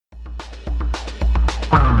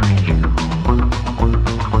Here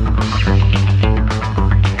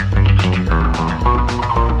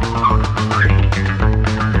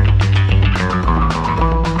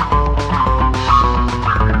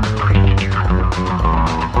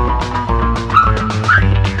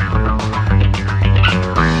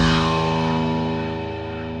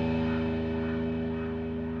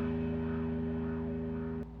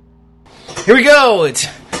we go. It's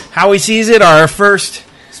How He Sees It, our first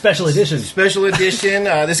special edition. This is going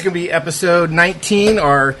to be episode 19,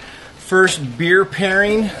 our first beer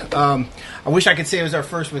pairing. I wish I could say it was our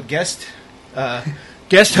first with guest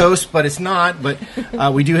host, but it's not. But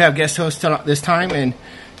we do have guest host this time, and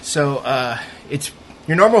so it's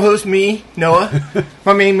your normal host, me, Noah,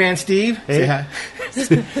 my main man, Steve. Hey. Say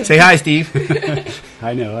hi. Say hi, Steve.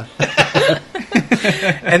 Hi, Noah.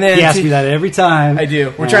 And then he asks me that every time. I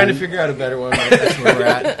do. We're trying to figure out a better one. That's where we're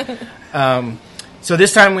at. So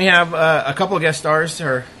this time we have a couple of guest stars,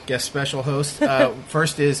 or guest special hosts.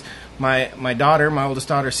 First is my daughter, my oldest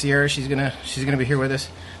daughter, Sierra. She's gonna be here with us.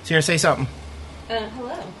 Sierra, say something.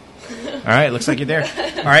 Hello. All right, looks like you're there.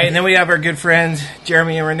 All right, and then we have our good friends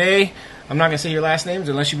Jeremy and Renee. I'm not gonna say your last names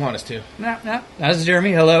unless you want us to. No. That's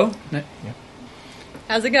Jeremy. Hello. Yeah.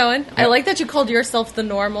 How's it going? I like that you called yourself the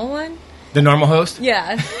normal one. The normal host?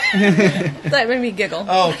 Yeah. That made me giggle.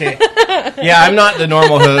 Oh, okay. Yeah, I'm not the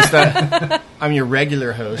normal host. I'm your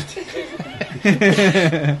regular host.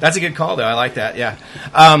 That's a good call, though. I like that, yeah.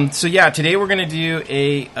 So, today we're going to do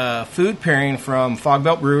a food pairing from Fog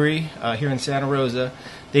Belt Brewery here in Santa Rosa.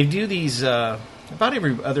 They do these about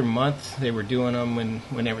every other month. They were doing them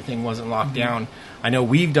when everything wasn't locked down. I know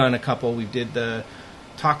we've done a couple. We did the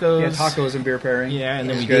tacos. Yeah, tacos and beer pairing. Yeah, and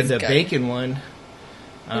then we did the bacon one.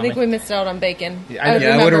 I think we missed out on bacon. I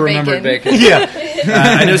would have remembered bacon. Yeah,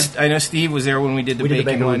 I know Steve was there when we did the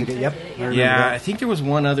bacon one. Yep. I think there was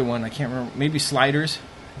one other one. I can't remember. Maybe sliders.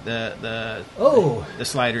 The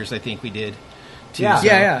sliders. I think we did. Too, Yeah. so.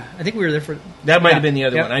 Yeah. I think we were there for That might have been the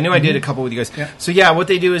other Yep. one. I know I did a couple with you guys. Yep. So what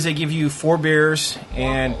they do is they give you 4 beers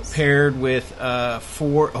and paired with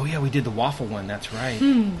 4. Oh yeah, we did the waffle one. That's right.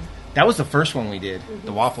 That was the first one we did.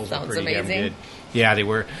 The waffles were pretty damn good. Yeah, they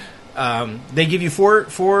were. They give you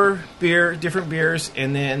four different beers,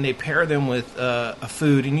 and then they pair them with a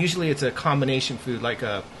food, and usually it's a combination food, like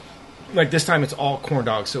this time it's all corn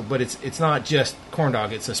dogs. So, but it's not just corn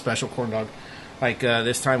dog; it's a special corn dog. Like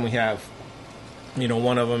this time we have,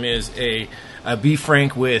 one of them is a beef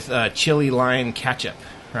frank with chili lime ketchup,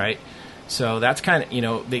 right? So that's kind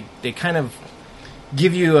of they kind of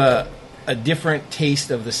give you a different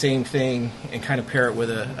taste of the same thing, and kind of pair it with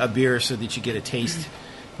a beer so that you get a taste.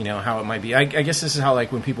 How it might be. I guess this is how,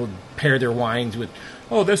 when people pair their wines with,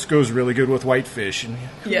 this goes really good with whitefish. And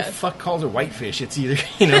who the fuck calls it whitefish? It's either,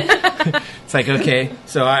 it's like, okay.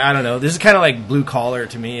 So I don't know. This is kind of like blue collar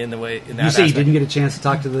to me in the way. In that you say aspect. You didn't get a chance to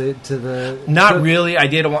talk to the Not cook? really. I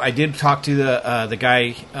did talk to the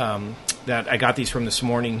guy that I got these from this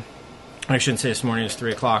morning. I shouldn't say this morning. It's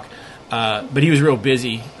 3:00. But he was real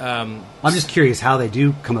busy. I'm just curious how they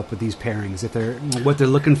do come up with these pairings, what they're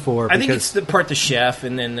looking for. I think it's the chef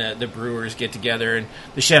and then the brewers get together, and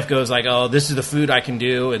the chef goes like, "Oh, this is the food I can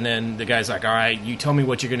do," and then the guy's like, "All right, you tell me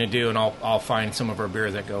what you're going to do, and I'll find some of our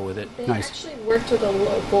beers that go with it." They Nice. actually worked with a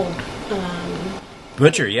local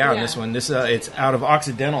Butcher, on this one. This it's out of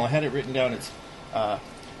Occidental. I had it written down. It's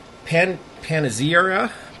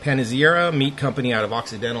Panizziera Meat Company out of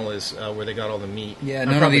Occidental is where they got all the meat. Yeah,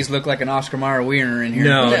 none of these look like an Oscar Mayer Wiener in here.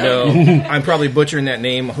 No. I'm probably butchering that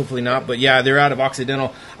name. Hopefully not. But yeah, they're out of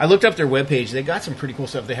Occidental. I looked up their webpage. They got some pretty cool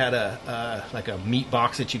stuff. They had a meat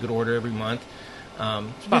box that you could order every month.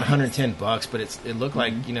 It's about $110, but it looked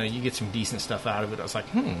like you get some decent stuff out of it. I was like,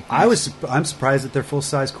 I'm surprised that they're full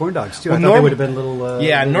size corn dogs too. Well, I thought they would have been little.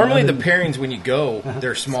 Normally the pairings when you go,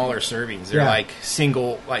 they're smaller servings. They're like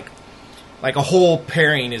single, like a whole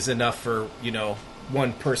pairing is enough for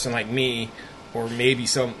one person like me, or maybe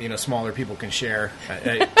some smaller people can share.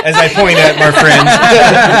 As I point at my friends,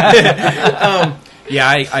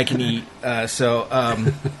 I can eat.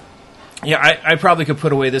 I probably could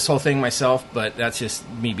put away this whole thing myself, but that's just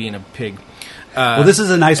me being a pig. Well, this is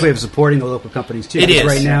a nice way of supporting the local companies too. It is.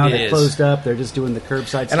 Right now It they're is. closed up. They're just doing the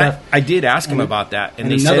curbside And stuff. I did ask them about that, and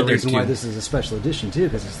they another said reason why this is a special edition too,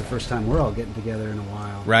 because it's the first time we're all getting together in a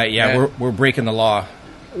while. Right? Yeah, we're breaking the law.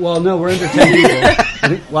 Well, no, we're under 10 people.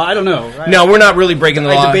 Well, I don't know. Right? No, we're not really breaking the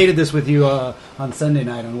law. I debated this with you on Sunday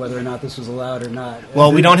night on whether or not this was allowed or not.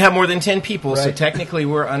 Well, we don't have more than 10 people, so Right. technically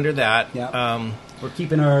we're under that. Yeah. We're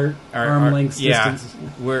keeping our arm length distance.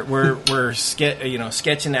 We're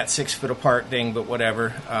sketching that 6 foot apart thing, but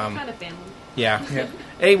whatever. kind of family. Yeah. Yeah.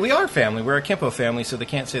 Hey, we are family. We're a Kempo family, so they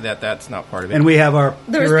can't say that that's not part of it. And we have our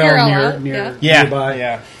There's Purell Purell, nearby.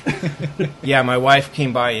 Yeah. Yeah, my wife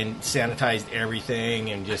came by and sanitized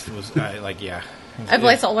everything and just was like, yeah. I have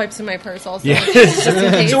Lysol wipes in my purse also. Yeah. Just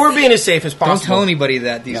in case. So we're being as safe as possible. Don't tell anybody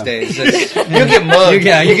that these days. You'll get mugged.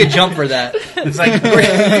 Yeah, you get jumped for that. It's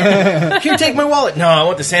like, here, take my wallet. No, I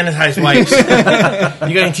want the sanitized wipes. You got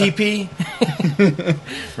any TP?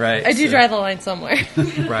 Right. I do draw the line somewhere.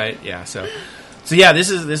 Right. Yeah. So yeah, this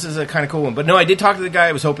is a kind of cool one. But no, I did talk to the guy.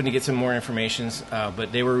 I was hoping to get some more information,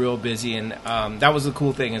 but they were real busy, and that was the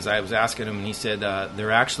cool thing. Is I was asking him, and he said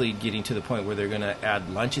they're actually getting to the point where they're going to add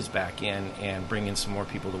lunches back in and bring in some more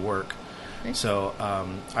people to work. Nice. So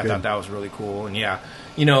I thought that was really cool, and yeah,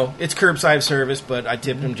 it's curbside service, but I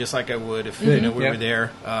tipped him just like I would if we were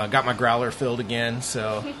there. Got my growler filled again,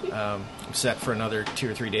 so I'm set for another 2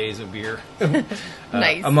 or 3 days of beer.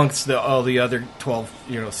 Nice. Amongst all the other 12,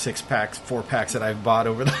 6-packs, 4-packs that I've bought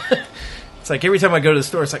over the. It's like every time I go to the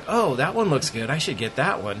store, it's like, oh, that one looks good. I should get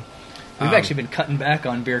that one. We've actually been cutting back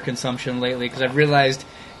on beer consumption lately because I've realized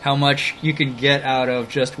how much you can get out of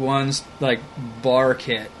just one bar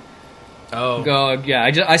kit. Oh, Yeah,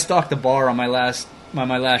 I stocked the bar on my last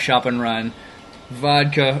shopping run.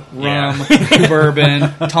 Vodka, rum, bourbon,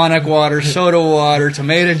 tonic water, soda water,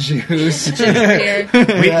 tomato juice. Beer.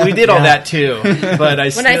 we did all that too, but When I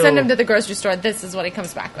send him to the grocery store, this is what he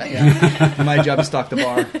comes back with. Yeah. My job is stock the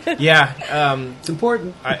bar. Yeah, It's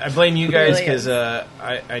important. I blame you guys Really because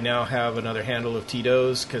I now have another handle of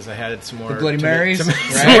Tito's because I had some more The Bloody Marys, some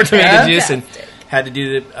right? more tomato Yeah. juice and had to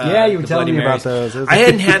do the You were the telling Bloody me Marys. about those. I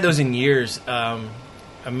hadn't had those in years.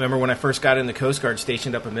 I remember when I first got in the Coast Guard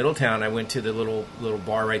stationed up in Middletown, I went to the little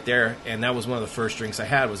bar right there, and that was one of the first drinks I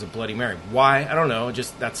had was a Bloody Mary. Why? I don't know.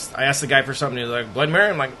 I asked the guy for something, he was like, Bloody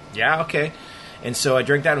Mary? I'm like, yeah, okay. And so I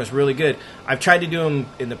drank that, and it was really good. I've tried to do them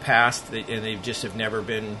in the past, and they just have never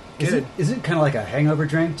been good. Is it kind of like a hangover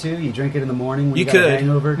drink, too? You drink it in the morning when You you got could. a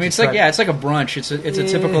hangover? I mean, it's like a brunch. It's a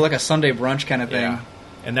typical a Sunday brunch kind of thing. Yeah.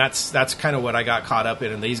 And that's kind of what I got caught up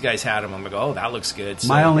in, and these guys had them. I'm like, oh, that looks good. So,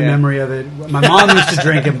 My only memory of it, my mom used to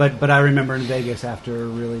drink it, but I remember in Vegas after a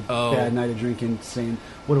really bad night of drinking saying,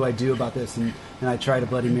 what do I do about this? And I tried a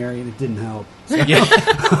Bloody Mary, and it didn't help. Yeah.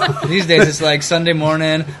 These days, it's like Sunday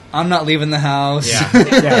morning. I'm not leaving the house.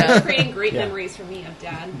 Yeah. Creating great memories for me of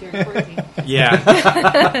Dad during quarantine.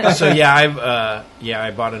 Yeah. So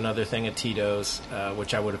I bought another thing of Tito's,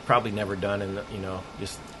 which I would have probably never done, and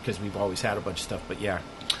just because we've always had a bunch of stuff. But yeah.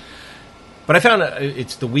 But I found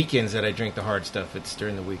it's the weekends that I drink the hard stuff. It's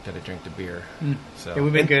during the week that I drink the beer. So Yeah,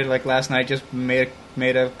 we've been good. Like last night, just made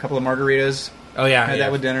a couple of margaritas. Oh yeah, Had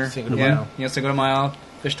that with dinner. Cinco de Mayo. Cinco de Mayo.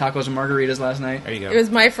 Fish tacos and margaritas last night. There you go. It was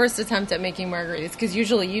my first attempt at making margaritas because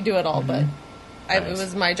usually you do it all, but it Nice.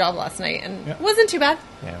 was my job last night and it wasn't too bad.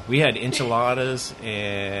 Yeah, we had enchiladas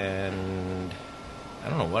and I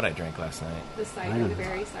don't know what I drank last night. The cider, the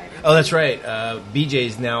berry cider. Oh, that's right.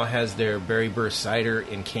 BJ's now has their Berry Burst cider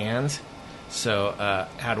in cans. So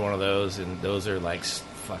had one of those, and those are like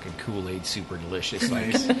fucking Kool-Aid, super delicious.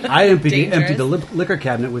 Like, I emptied the liquor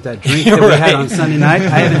cabinet with that drink that we had on Sunday night.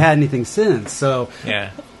 I haven't had anything since, so yeah.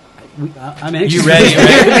 I'm anxious. You ready?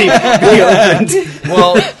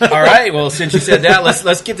 Well, all right. Well, since you said that,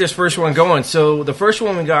 let's get this first one going. So the first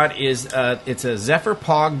one we got is it's a Zephyr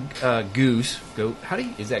Pog Goose.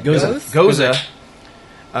 Is that Goza?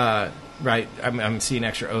 Right. I'm seeing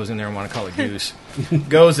extra O's in there and want to call it Goose.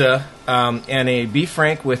 Goza and a beef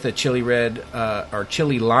frank with a chili red or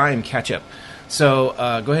chili lime ketchup. So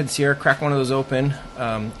go ahead, Sierra, crack one of those open.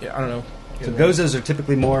 I don't know. So Gozas are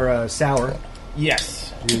typically more sour. Yes.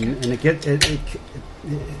 And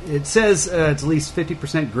it says it's at least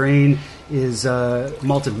 50% grain is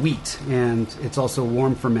malted wheat, and it's also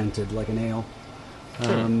warm fermented like an ale.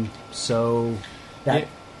 So that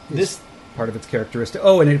is part of its characteristic.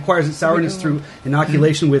 Oh, and it acquires its sourness through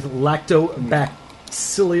inoculation with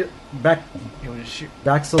lactobacillus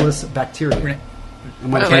bacteria. I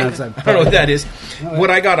don't know what that is.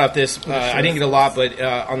 What I got off this, I didn't get a lot, but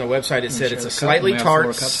on the website it said it's a slightly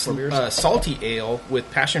tart, salty ale with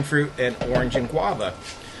passion fruit and orange and guava.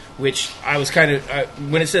 Which I was kind of,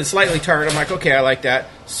 when it said slightly tart, I'm like, okay, I like that.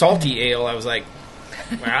 Salty ale, I was like,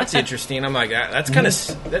 wow, that's interesting. I'm like, that's kind of,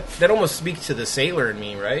 that almost speaks to the sailor in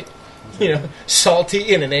me, right?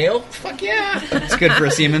 Salty in an ale? Fuck yeah. It's good for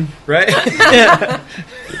a seaman. Right?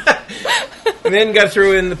 And then got to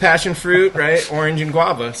throw in the passion fruit, right? Orange and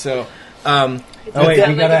guava. So, Oh wait,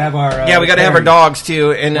 we gotta have our we got to have our dogs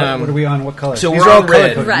too. And What are we on? What color? so These we're are all on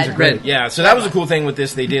red. color-coded. These are Red. great. Yeah, so that was a cool thing with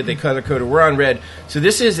this. They color coded. We're on red. So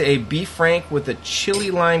this is a beef frank with a chili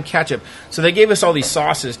lime ketchup. So they gave us all these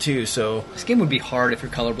sauces too. So This game would be hard if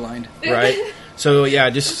you're colorblind. right. So yeah,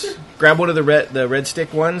 just grab one of the red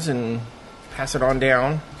stick ones and pass it on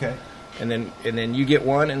down, Okay. and then you get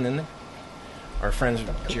one, and then our friends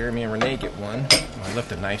Jeremy and Renee get one. Oh, I left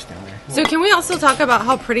the knives down there. So can we also talk about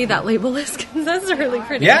how pretty that label is? Because that's really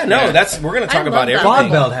pretty. Yeah, no, we're gonna talk I about love that.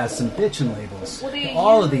 everything. Fogbelt has some bitchin' labels. Well, they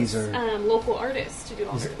all use, of these are. local artists to do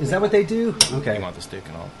all their Is that what they do? Okay. You want the stick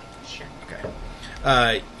and all? Sure.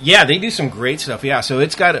 Okay. Yeah, they do some great stuff. Yeah, so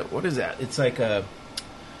it's got what is that? It's like a.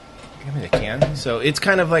 Give me the can. So it's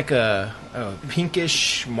kind of like a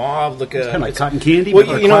pinkish mauve. Look, Kind of like cotton candy, well,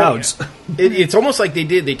 but you know, clouds. It's almost like they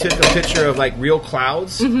took a picture of like real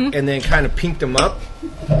clouds and then kind of pinked them up.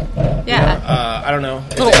 Yeah. I don't know.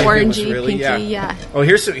 Little It was orangey, pinky, yeah. Oh,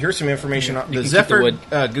 here's some information. The can keep the Zephyr wood.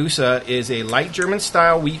 Gusa is a light German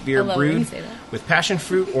style wheat beer I love when you brewed say that. with passion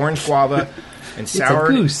fruit, orange guava, and It's a sour.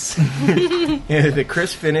 goose. The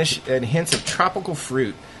crisp finish and hints of tropical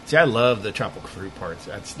fruit. See, I love the tropical fruit parts.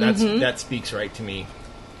 That speaks right to me.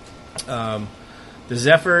 The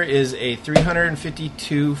Zephyr is a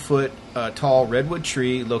 352-foot tall redwood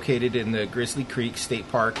tree located in the Grizzly Creek State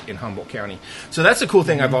Park in Humboldt County. So that's the cool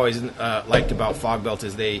thing I've always liked about Fogbelt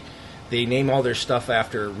is they name all their stuff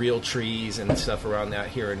after real trees and stuff around that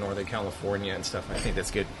here in Northern California and stuff. I think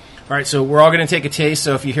that's good. All right, so we're all going to take a taste.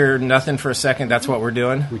 So if you hear nothing for a second, that's what we're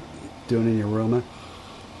doing. Doing any aroma.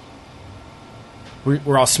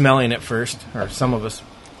 We're all smelling it first, or some of us.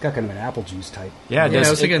 Got kind of an apple juice type. Yeah, it Yeah, does.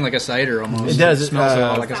 I was thinking like a cider almost. It does. It smells a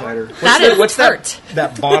lot Uh, like a cider. What's that? hurt.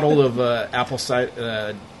 That bottle of apple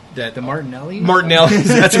cider. That The Martinelli? Martinelli.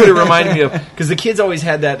 That's what it reminded me of. Because the kids always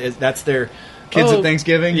had that. That's their Kids at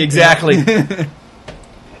Thanksgiving? Exactly.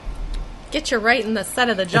 Get you right in the set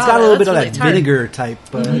of the jaw. It's got a little bit of That's that really tart. vinegar type.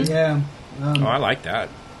 Yeah. Oh, I like that.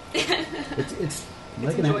 It's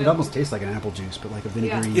like it almost tastes like an apple juice, but like a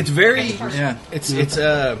vinegary. It's very. Yeah.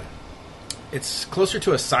 It's closer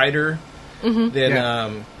to a cider than.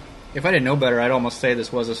 Yeah. If I didn't know better, I'd almost say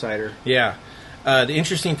this was a cider. Yeah. The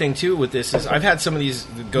interesting thing too with this is I've had some of these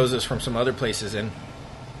gozas from some other places, and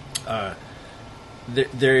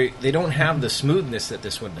they don't have the smoothness that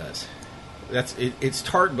this one does. It's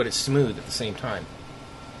tart, but it's smooth at the same time.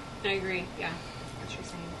 I agree. Yeah. What you're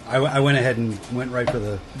saying. I went ahead and went right for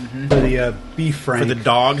the beef frank. For the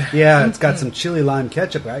dog, Yeah, it's got some chili lime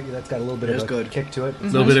ketchup. Right? That's got a little bit It of is a good. kick to it. a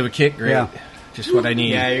little bit of a kick, great. Yeah. Just what I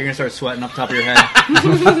need. Yeah, you're going to start sweating up top of your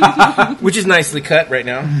head. Which is nicely cut right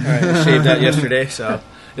now. I shaved that yesterday, so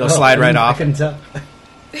it'll slide right I off. can tell.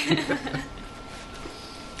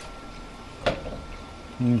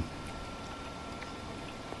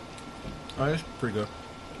 Oh, that's pretty good.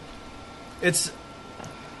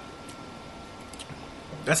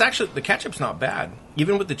 That's actually, the ketchup's not bad.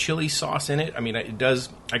 Even with the chili sauce in it, I mean, it does,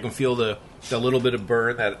 I can feel the little bit of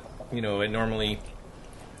burn that, I normally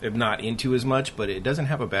am not into as much, but it doesn't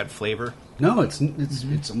have a bad flavor. No, it's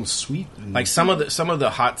almost sweet. And Like some of the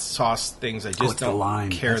hot sauce things, I just it's the don't lime.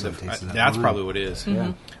 care. That's what I'm tasting, that That's lime. probably what it is.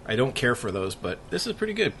 Yeah. I don't care for those, but this is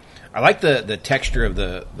pretty good. I like the texture of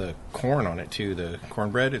the corn on it too. The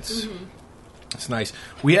cornbread, it's nice.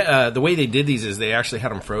 We the way they did these is they actually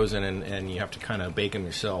had them frozen, and you have to kind of bake them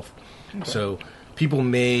yourself. Okay. So people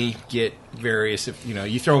may get various. If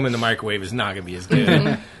you throw them in the microwave, it's not going to be as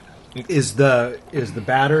good. Is the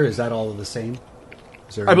batter? Is that all the same?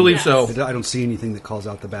 Is there I believe Yes. so. I don't see anything that calls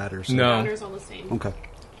out the batter. So. No. Powder's all the same. Okay.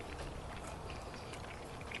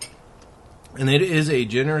 And it is a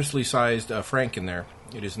generously sized Frank in there.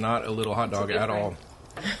 It is not a little hot It's a dog big at all.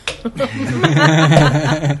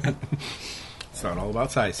 It's not all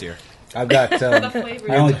about size here. I've got.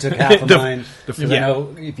 flavor. I only took half of mine. the- I yeah.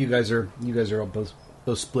 know if you guys are all both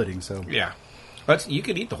splitting. So Yeah, but you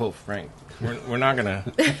could eat the whole Frank. We're not gonna.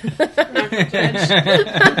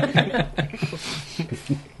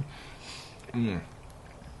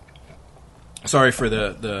 Sorry for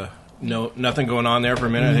the nothing going on there for a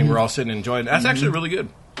minute. I think we're all sitting and enjoying. That's actually really good.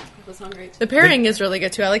 I was hungry. The pairing is really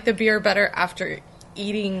good too. I like the beer better after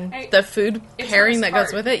eating the food it's pairing less that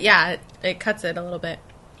goes tart. with it. Yeah, it cuts it a little bit.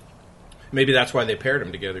 Maybe that's why they paired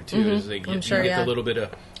them together too. Is they I'm get, sure, you get yeah. a little bit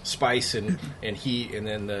of spice and heat, and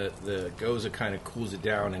then the goza kind of cools it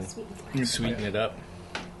down and sweeten it up.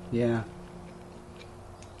 yeah.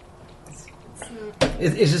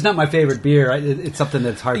 It's just not my favorite beer. It's something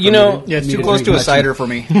that's hard. You for know, me Yeah, it's me too to close drink to a much. cider for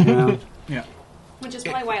me. Yeah. Yeah. Which is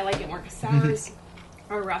probably why I like it more, because sours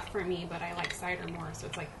are rough for me, but I like cider more, so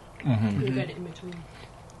it's like good in between.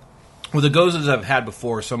 Well, the gozas I've had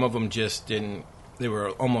before, some of them just didn't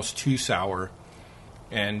almost too sour,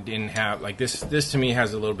 and didn't have like this. This to me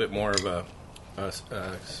has a little bit more of a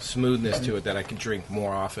smoothness to it that I could drink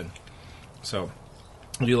more often. So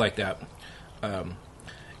I do like that. And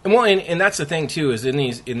that's the thing too, is in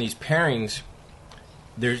these pairings,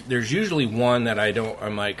 there's usually one that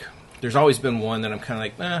I'm like. There's always been one that I'm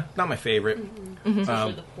kind of like, not my favorite.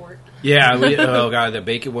 Especially the port. Yeah, oh god, the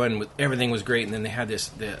bacon one, everything was great, and then they had this.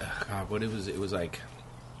 What it was? It was like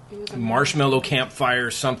marshmallow campfire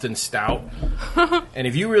something stout. And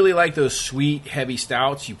if you really like those sweet, heavy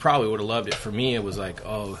stouts, you probably would have loved it. For me, it was like,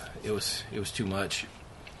 it was too much.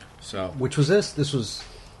 So, which was this? This was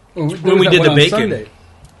when we did the bacon. Sunday.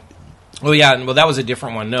 Oh yeah, well that was a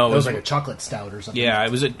different one. No, it was like a chocolate stout or something. Yeah,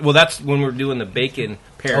 it was. That's when we were doing the bacon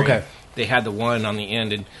pairing. Okay, they had the one on the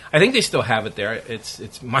end, and I think they still have it there.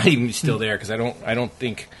 It's might even be still there because I don't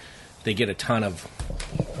think they get a ton of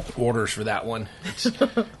orders for that one. It's,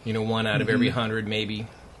 one out of every 100 maybe.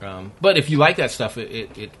 But if you like that stuff,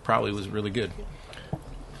 it probably was really good.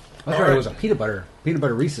 That's right. It was a peanut butter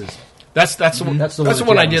Reese's. That's the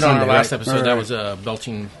one I did on our last episode. That was a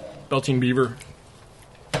Belching Beaver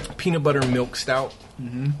peanut butter milk stout,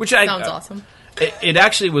 which sounds awesome. It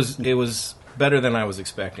actually was. It was better than I was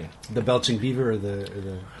expecting. The Belching Beaver or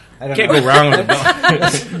the I don't know. Go wrong with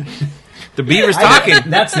the the Beaver's talking.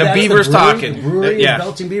 That's the Beaver's talking. Brewery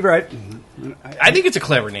Belching Beaver. I think it's a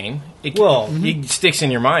clever name. It sticks in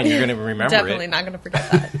your mind. You're going to remember Definitely not going to forget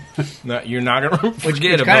that. No, you're not going to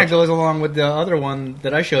forget it. Which kind of goes along with the other one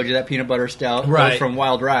that I showed you, that peanut butter stout from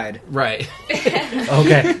Wild Ride. Right.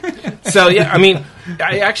 Okay. So yeah, I mean,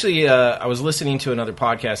 I actually I was listening to another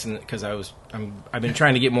podcast because I've been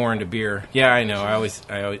trying to get more into beer. Yeah, I know. I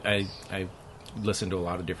listen to a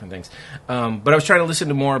lot of different things, but I was trying to listen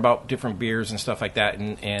to more about different beers and stuff like that,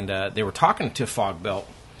 and they were talking to Fog Belt.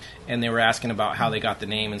 And they were asking about how they got the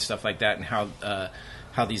name and stuff like that, and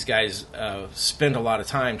how these guys spend a lot of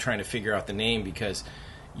time trying to figure out the name because,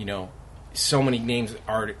 so many names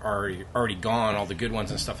are already gone, all the good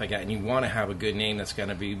ones and stuff like that, and you want to have a good name that's going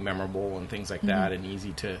to be memorable and things like that and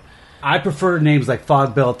easy to. I prefer names like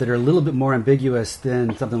Fog Belt that are a little bit more ambiguous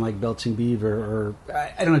than something like Belching Beaver, or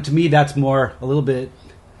I don't know. To me, that's more a little bit.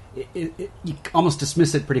 You almost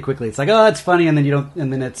dismiss it pretty quickly. It's like, oh, it's funny, and then you don't,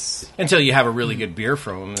 and then it's until you have a really good beer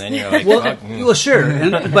from them, and then you're like, well, sure.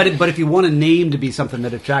 But if you want a name to be something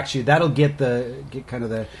that attracts you, that'll get kind of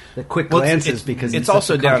the quick glances because it's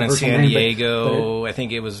also down in San Diego. I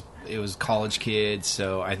think it was college kids,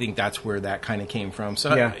 so I think that's where that kind of came from. So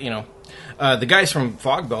the guys from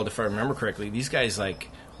Fog Belt, if I remember correctly, these guys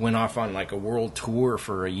went off on a world tour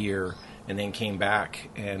for a year. And then came back,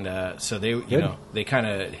 and so they, they kind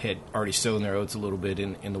of had already sown their oats a little bit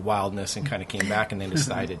in the wildness, and kind of came back, and then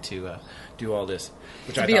decided to do all this,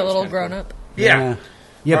 which to I be thought a little was grown cool. up. Yeah.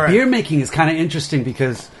 Right. Beer making is kind of interesting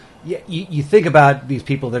because you think about these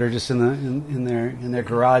people that are just in their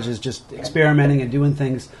garages, just experimenting and doing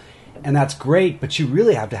things, and that's great. But you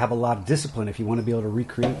really have to have a lot of discipline if you want to be able to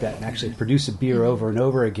recreate that and actually produce a beer over and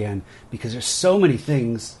over again, because there's so many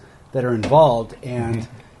things that are involved and.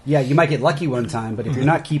 Yeah, you might get lucky one time, but if you're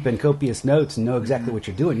not keeping copious notes and know exactly what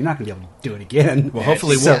you're doing, you're not going to be able to do it again. Well,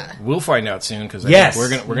 hopefully we'll find out soon because we're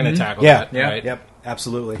going to tackle that. Yeah, right? Yep,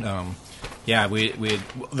 absolutely. We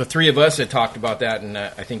the three of us had talked about that, and I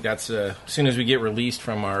think that's as soon as we get released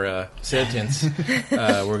from our sentence,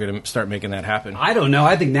 we're going to start making that happen. I don't know.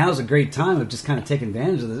 I think now's a great time of just kind of taking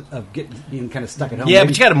advantage of being kind of stuck at home. Yeah,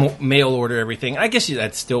 but you got to mail order everything. I guess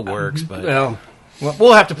that still works, but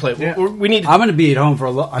we'll have to play. Yeah. We need. I'm going to be at home for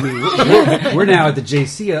a lot. I mean, we're now at the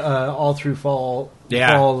JC all through fall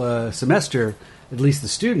semester. At least the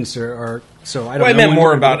students are. So I don't. I meant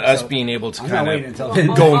more about us being able to kind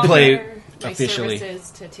of go and play officially.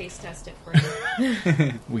 Services to taste test it for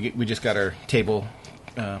you. we just got our table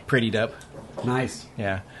prettied up. Nice.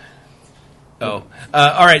 Yeah. Oh,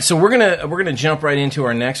 all right. So we're gonna jump right into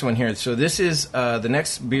our next one here. So this is the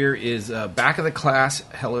next beer is Back of the Class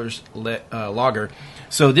Heller's Lager.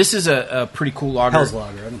 So this is a pretty cool lager. Hell's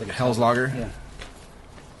Lager. I don't think it's Hell's Lager. Yeah.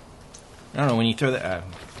 I don't know when you throw that.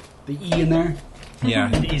 The E in there. Yeah.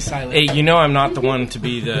 The E silent. Hey, I'm not the one to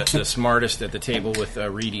be the smartest at the table with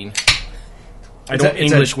reading. I don't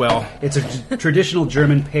English well. It's a traditional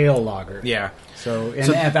German pale lager. Yeah. So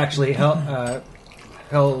I've actually Hell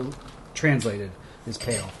translated is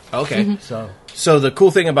pale. Okay. Mm-hmm. So the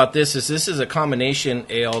cool thing about this is a combination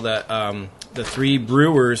ale that the three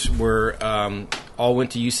brewers were all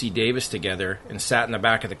went to UC Davis together and sat in the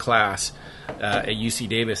back of the class at UC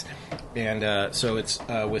Davis, and so it's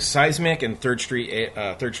with Seismic and Third Street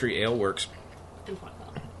Ale Works.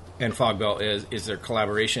 and Fog Belt is their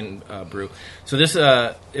collaboration brew. So this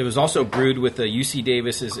it was also brewed with the UC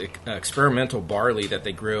Davis's experimental barley that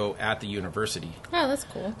they grow at the university. Oh, that's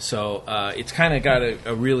cool. So it's kind of got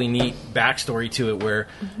a really neat backstory to it, where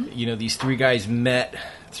these three guys met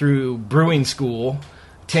through brewing school.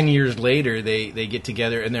 10 years later, they get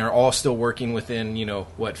together, and they're all still working within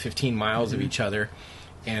 15 miles of each other,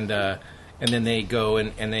 and then they go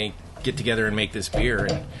and they get together and make this beer.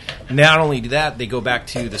 And not only do that, they go back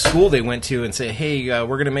to the school they went to and say, hey,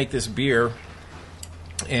 we're going to make this beer,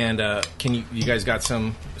 and can you guys got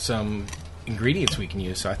some ingredients we can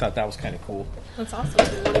use? So I thought that was kind of cool. That's awesome. I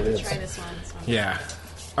wanted to try this one. Yeah.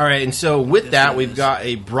 All right, and so with that, we've got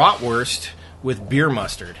a bratwurst with beer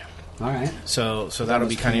mustard. All right. So that'll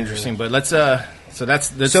be kind of interesting. But let's so that's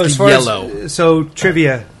So as the far yellow. so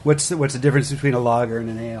trivia, what's the difference between a lager and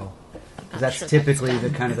an ale? 'Cause that's sure typically the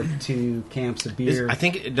kind of the two camps of beer. I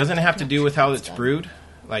think it doesn't have to do with how it's brewed.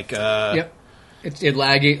 Like Yep. It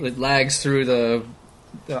lags through the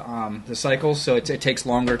cycles, so it takes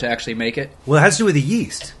longer to actually make it. Well, it has to do with the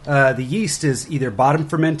yeast. The yeast is either bottom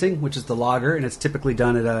fermenting, which is the lager, and it's typically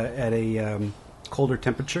done at a colder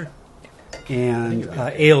temperature. And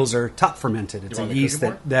ales are top fermented. It's a yeast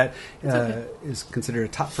that is considered a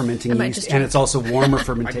top fermenting yeast, and it's also warmer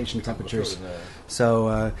fermentation temperatures.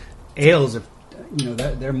 So ales,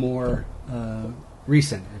 they're more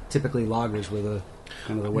recent. Typically, lagers were the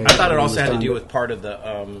kind of the way. I thought it was also had to done. do with part of the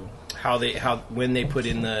how when they put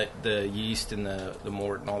in the yeast and the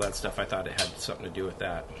malt and all that stuff. I thought it had something to do with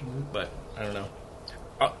that, but I don't know.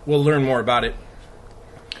 We'll learn more about it.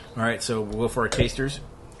 All right, so we'll go for our tasters.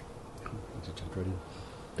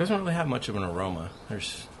 Doesn't really have much of an aroma.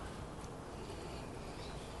 It's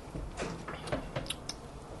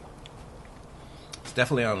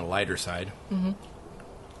definitely on the lighter side. A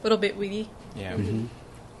little bit weedy. Yeah. Mm-hmm.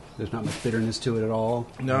 There's not much bitterness to it at all.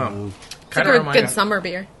 No. It's like a good summer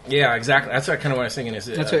beer. Yeah, exactly. That's kind of what I was thinking. Is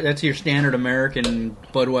That's your standard American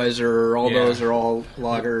Budweiser. All those are all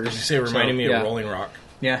lagers. As you say, reminding me of Rolling Rock.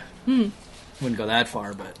 Yeah. Wouldn't go that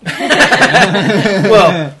far, but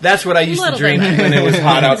well, that's what I used to Little drink bit. when it was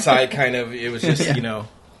hot outside. Kind of, it was just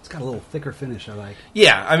It's got a little thicker finish. I like.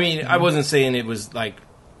 Yeah, I mean, I wasn't saying it was like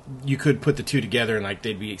you could put the two together and like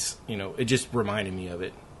they'd be, it just reminded me of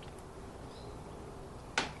it.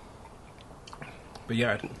 But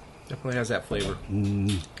yeah, it definitely has that flavor.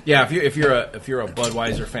 Yeah, if you're a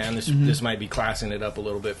Budweiser fan, this might be classing it up a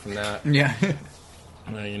little bit from that. yeah.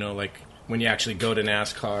 Like when you actually go to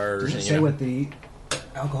NASCAR. Does it say what the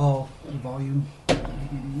alcohol volume?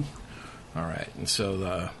 All right, and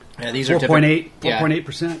so These are 4.8%.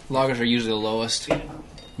 Lagers are usually the lowest.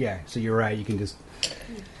 Yeah, so you're right. You can just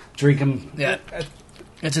drink them. Yeah.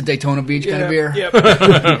 It's a Daytona Beach kind of beer. Yep.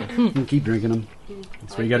 You can keep drinking them.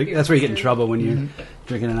 That's where you get in trouble when you're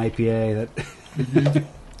drinking an IPA. That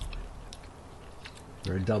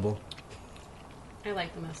or a double. I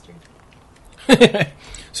like the mustard.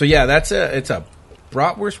 So yeah, it's a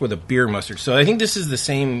bratwurst with a beer mustard. So I think this is the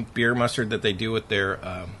same beer mustard that they do with their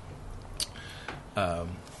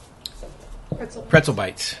pretzel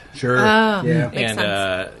bites. Sure. Oh, Yeah. makes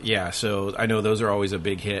sense. So I know those are always a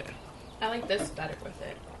big hit. I like this better with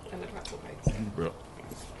it than the pretzel bites.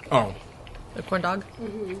 Oh, The corn dog.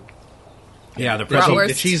 yeah, the pretzel. Bratwurst.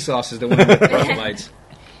 The cheese sauce is the one with the pretzel bites.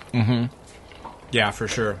 Yeah, for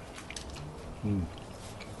sure.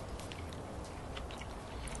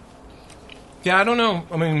 Yeah, I don't know.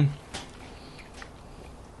 I mean,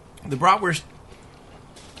 the bratwurst,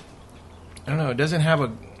 I don't know. It doesn't have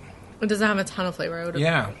a... It doesn't have a ton of flavor.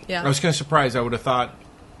 Yeah. Yeah. I was kind of surprised. I would have thought,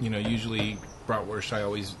 usually bratwurst I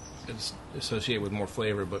always associate with more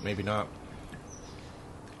flavor, but maybe not.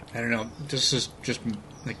 I don't know. This is just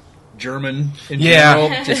like German in Yeah.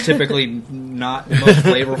 general. Just typically not the most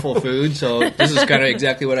flavorful food, so this is kind of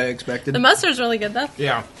exactly what I expected. The mustard's really good, though.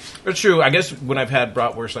 Yeah, it's true. I guess when I've had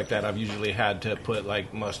bratwurst like that, I've usually had to put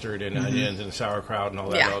like mustard and onions and sauerkraut and all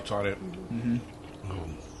that Yeah. else on it.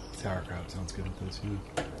 Sauerkraut sounds good with this.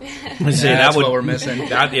 I'd say That's what we're missing.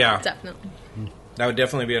 That, yeah, Definitely. that would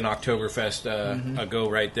definitely be an Oktoberfest a go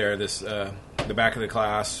right there. This the back of the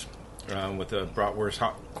class with the bratwurst,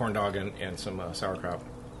 hot corn dog, and some sauerkraut.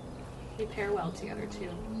 They pair well together too.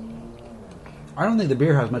 I don't think the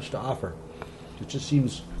beer has much to offer. It just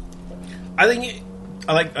seems. I think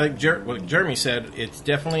I like what Jeremy said. It's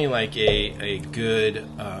definitely like a good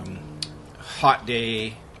hot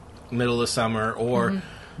day, middle of summer, or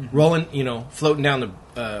rolling, floating down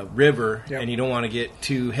the river, and you don't want to get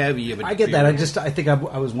too heavy of a I get beer. that. I think I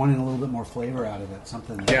was wanting a little bit more flavor out of it.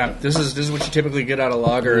 Something. Yeah, this is what you typically get out of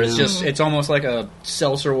lager. It's just it's almost like a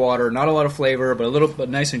seltzer water. Not a lot of flavor, but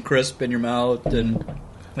nice and crisp in your mouth. And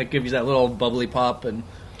Like gives you that little bubbly pop, and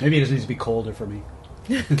Maybe it just needs to be colder for me.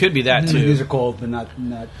 Could be that too. These are cold, but not.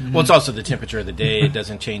 Well, it's also the temperature of the day. It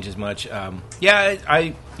doesn't change as much. This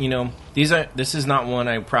is not one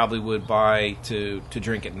I probably would buy to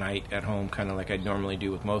drink at night at home, kind of like I normally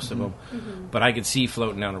do with most of them. Mm-hmm. But I could see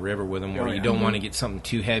floating down a river with them where you don't want to get something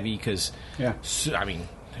too heavy because, if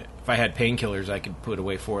I had painkillers, I could put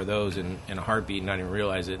away 4 of those in a heartbeat and not even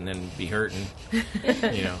realize it and then be hurting,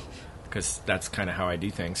 because that's kind of how I do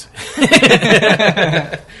things.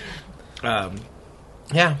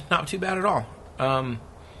 Not too bad at all.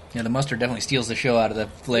 the mustard definitely steals the show out of the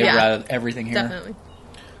flavor out of everything here. Definitely.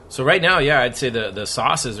 So right now, I'd say the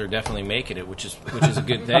sauces are definitely making it, which is a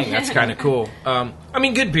good thing. That's kind of cool.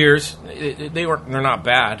 Good beers. They're not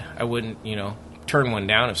bad. I wouldn't turn one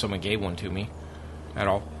down if someone gave one to me at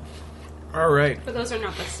all. All right. But those are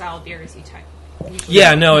not the style beers you type.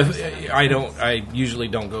 Yeah, no. I usually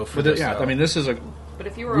don't go for this. Yeah, this is a but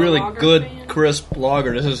if you were really a good fan, crisp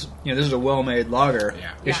lager. This is a well-made lager.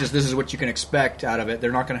 Yeah. It's just this is what you can expect out of it.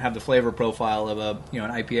 They're not going to have the flavor profile of an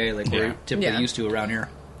IPA like we're typically used to around here.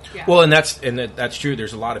 Yeah. Well, and that's true.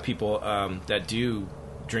 There's a lot of people that do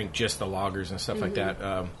drink just the lagers and stuff like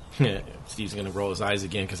that. Steve's going to roll his eyes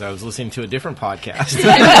again because I was listening to a different podcast.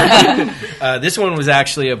 This one was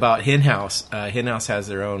actually about Hen House. Hen House has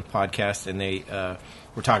their own podcast, and they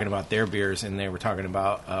were talking about their beers, and they were talking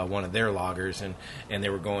about one of their lagers, and they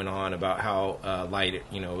were going on about how light it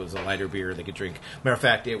was a lighter beer they could drink. Matter of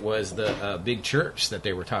fact, it was the Big Church that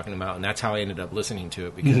they were talking about, and that's how I ended up listening to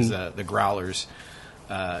it because the Growlers.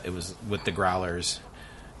 It was with the Growlers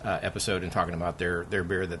episode and talking about their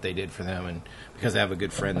beer that they did for them, and because I have a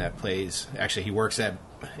good friend that plays. Actually, he works at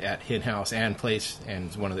Hen House and plays, and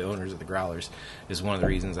is one of the owners of the Growlers. Is one of the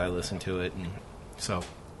reasons I listen to it, and so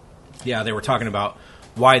they were talking about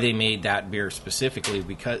why they made that beer specifically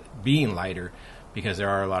because being lighter, because there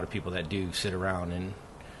are a lot of people that do sit around and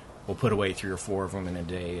will put away 3 or 4 of them in a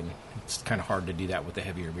day, and it's kind of hard to do that with the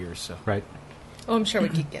heavier beers. So Right. Oh, I'm sure we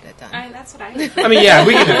could get it done. That's what I.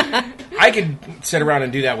 I could sit around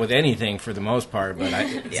and do that with anything for the most part, but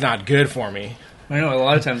it's not good for me. I know a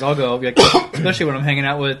lot of times I'll go, especially when I'm hanging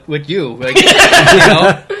out with you,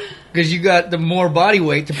 because you got the more body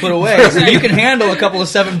weight to put away, so you can handle a couple of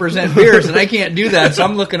 7% beers, and I can't do that. So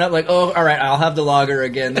I'm looking up like, oh, all right, I'll have the lager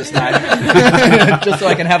again this time, just so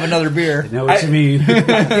I can have another beer. I know what you mean.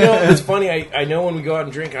 It's funny. I know when we go out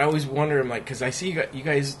and drink, I always wonder. I'm like, because I see you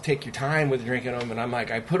guys take your time with drinking them, and I'm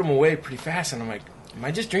like, I put them away pretty fast, and I'm like, am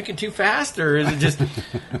I just drinking too fast, or is it just?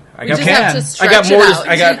 I got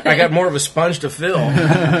more of a sponge to fill.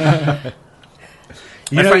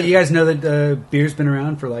 You guys know that beer's been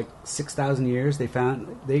around for like 6,000 years.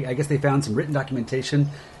 I guess they found some written documentation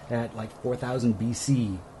at like 4,000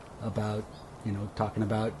 BC about talking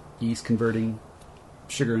about yeast converting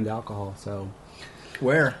sugar into alcohol. So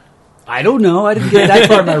Where? I don't know. I didn't get that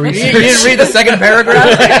far in my research. You didn't read the second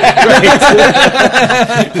paragraph?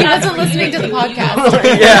 He wasn't listening to the podcast.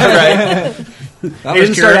 Yeah, right. They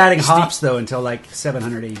didn't start adding hops though until like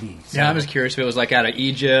 700 AD. So. Yeah, I'm just curious if it was like out of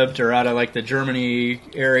Egypt or out of like the Germany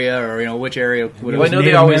area or which area would it Well, I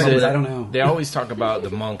was. know I don't know. They always talk about the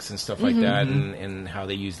monks and stuff like that, and how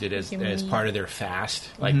they used it as part of their fast.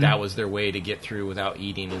 Like that was their way to get through without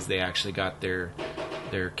eating, is they actually got their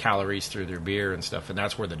calories through their beer and stuff, and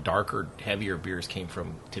that's where the darker, heavier beers came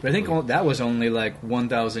from. Typically. But I think that was only like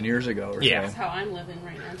 1,000 years ago or so. That's how I'm living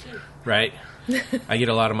right now too. Right. I get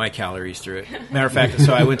a lot of my calories through it. Matter of fact,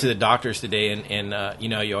 so I went to the doctor's today, and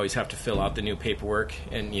you always have to fill out the new paperwork,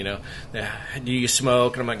 and do you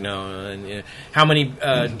smoke? And I'm like, no. And how many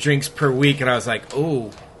drinks per week? And I was like,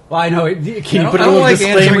 oh. Well, I know. Can you put a little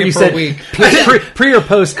disclaimer? You said pre or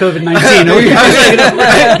post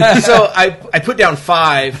COVID-19. So I put down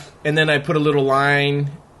 5, and then I put a little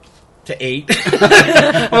line to 8.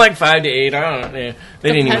 I'm like 5 to 8. I don't know. They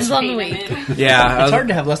didn't Depends even. on the week. Yeah, It's hard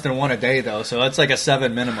to have less than one a day, though, so it's like a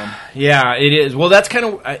 7 minimum. Yeah, it is. Well, that's kind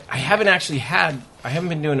of. I haven't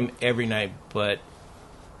been doing them every night, but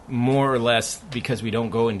more or less because we don't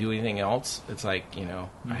go and do anything else. It's like I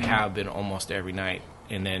have been almost every night,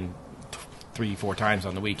 and then 3-4 times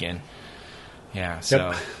on the weekend. Yeah. So.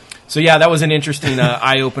 Yep. So, that was an interesting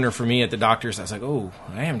eye-opener for me at the doctor's. I was like, oh,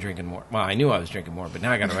 I am drinking more. Well, I knew I was drinking more, but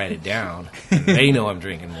now I got to write it down. They know I'm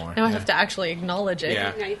drinking more. Now I have to actually acknowledge it.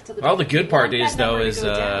 Yeah. Well, the good part is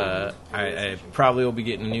I probably will be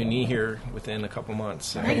getting a new knee here within a couple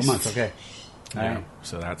months. A couple months, okay. Yeah.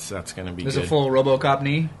 So that's going to be good. There's a full RoboCop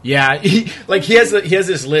knee? Yeah. He has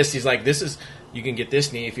this list. He's like, this is you can get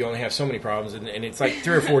this knee if you only have so many problems, and it's like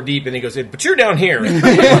 3 or 4 deep, and he goes, but you're down here.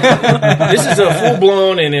 This is a full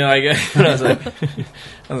blown, and I was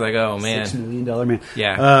like, oh man, $6 million man.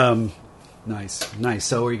 Yeah. Nice.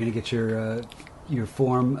 So, are you going to get your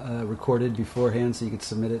form recorded beforehand so you could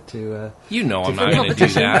submit it to? I'm not going to do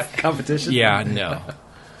that. Competition. Yeah, no.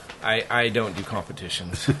 I don't do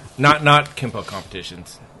competitions. Not Kimpo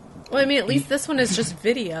competitions. Well, I mean, at least this one is just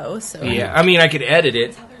video, so... Yeah, I mean, I could edit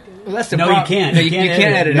it. Well, that's the No, you can't. No, you can't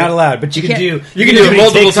edit it. You're not allowed, but you can do it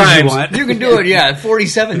multiple times. You can do it,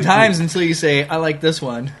 47 times until you say, I like this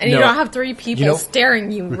one. And you don't have 3 people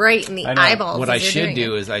staring you right in the I know. eyeballs. What I should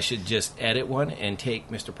do is I should just edit one and take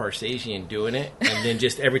Mr. Parsagian doing it, and then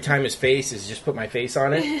just every time his face is just put my face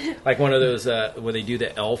on it, like one of those where they do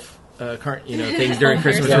the elf things during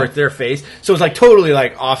Christmas with their face. So it's like totally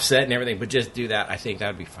like offset and everything, but just do that. I think that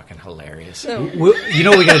would be fucking hilarious. What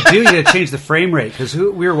we got to do? You got to change the frame rate because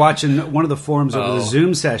we were watching one of the forums over the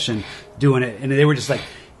Zoom session doing it, and they were just like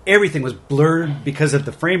everything was blurred because of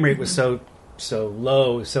the frame rate was so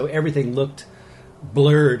low, so everything looked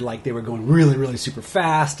blurred, like they were going really, really super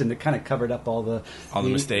fast, and it kind of covered up all the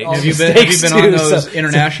mistakes. Have you been on those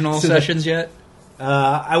international sessions yet?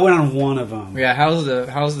 I went on one of them. Yeah, how's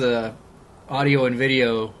the audio and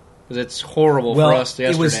video? Because it's horrible for us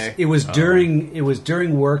yesterday. It was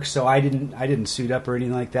during work, so I didn't suit up or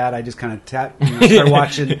anything like that. I just kind of started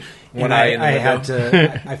watching. One and eye in the I window. had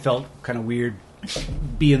to. I felt kind of weird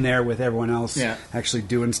being there with everyone else Yeah. actually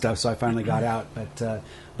doing stuff. So I finally got out.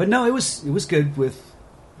 But no, it was good with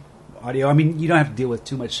audio. I mean, you don't have to deal with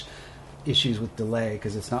too much issues with delay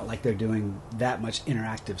because it's not like they're doing that much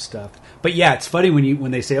interactive stuff. But yeah, it's funny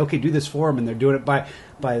when they say, okay, do this for them, and they're doing it by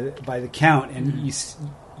the count, and you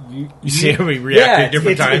see everybody react at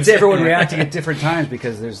different times. It's everyone reacting at different times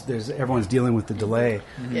because there's everyone's dealing with the delay.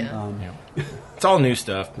 Yeah. It's all new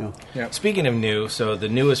stuff. Yeah. Speaking of new, so the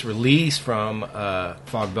newest release from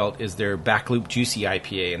Fog Belt is their Backloop Juicy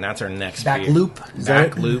IPA, and that's our next Backloop? Is that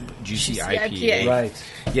it? Backloop Juicy IPA. Right.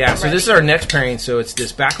 Yeah, so this is our next pairing. So it's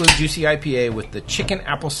this Backloop Juicy IPA with the chicken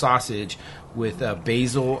apple sausage with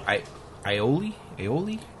basil aioli.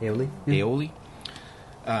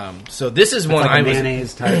 So this is one like I was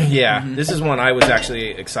mayonnaise type. Yeah, this is one I was actually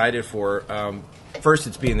excited for. First,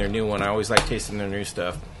 it's being their new one. I always like tasting their new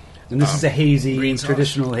stuff. And this is a hazy, green sauce.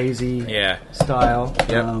 traditional hazy style.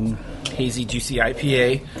 Yep. Hazy Juicy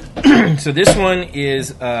IPA. So this one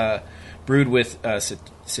is brewed with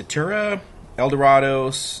Satura,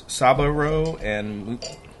 Eldorado, Sabaro, and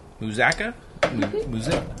Muzaka.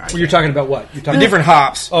 Well, you're talking about what? You're talking The different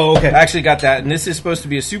hops. Oh, okay. I actually got that. And this is supposed to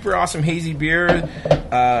be a super awesome hazy beer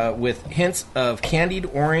with hints of candied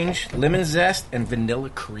orange, lemon zest, and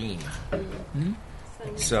vanilla cream. Mm-hmm.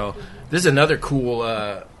 So this is another cool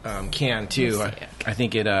can, too. I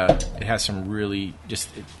think it has some really just...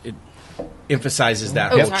 It emphasizes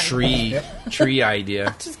that whole tree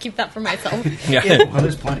idea. Just keep that for myself. Yeah. Well,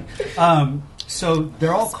 there's plenty. So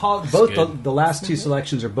they're all called both. The last two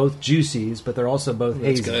selections are both juicies, but they're also both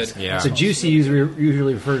hazies. good. Yeah. So juicy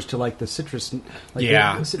usually refers to like the citrus.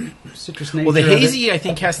 Citrus nature. Well, the of it. hazy I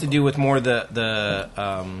think has to do with more the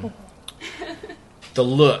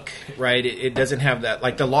look, right? It doesn't have that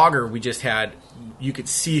like the lager we just had. You could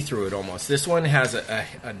see through it almost. This one has a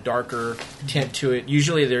darker tint to it.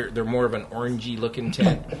 Usually they're more of an orangey looking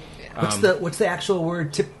tint. What's the actual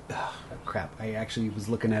word? Crap! I actually was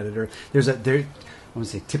looking at it. Or I want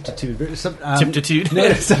to say tiptitude. Tiptitude?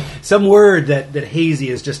 No, some word that hazy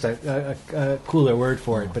is just a cooler word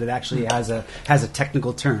for it, but it actually has a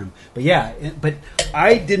technical term. But yeah, but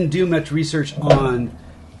I didn't do much research on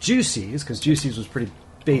juicies because juicies was pretty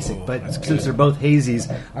basic. But since they're both hazies,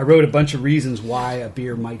 I wrote a bunch of reasons why a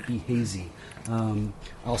beer might be hazy.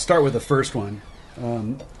 I'll start with the first one.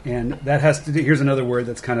 And that has to do. Here's another word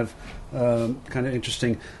that's kind of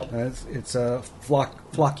interesting. It's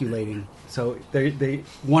flocculating. So they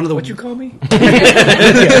one of the what you call me?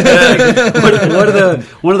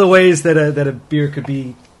 one of the ways that a beer could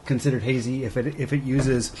be considered hazy if it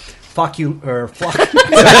uses flocculating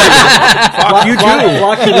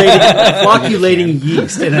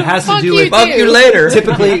yeast, and it has to do with fuck you later.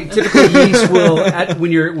 Typically yeast will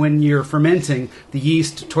when you're fermenting, the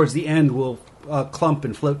yeast towards the end will clump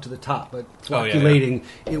and float to the top, but flocculating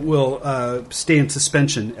it will stay in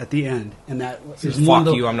suspension at the end, and that is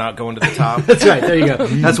fuck you. I'm not going to the top. That's right. There you go.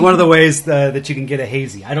 That's one of the ways that you can get a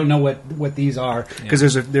hazy. I don't know what these are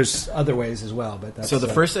because there's other ways as well. But that's, so the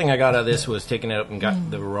first thing I got out of this was taking it up and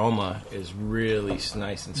got the aroma is really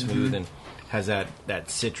nice and smooth and has that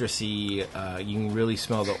citrusy. You can really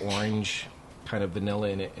smell the orange kind of vanilla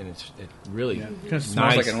in it, and it really Kind of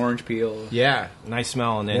smells like an orange peel. Yeah, nice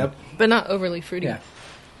smell, and then but not overly fruity. Yeah.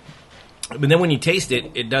 but then when you taste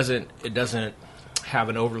it, it doesn't have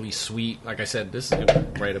an overly sweet. Like I said, this is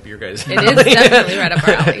right up your guys' It is definitely right up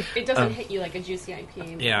our alley. It doesn't hit you like a juicy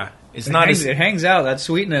IPA. Yeah, it's It not hangs, as it hangs out. That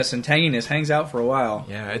sweetness and tanginess hangs out for a while.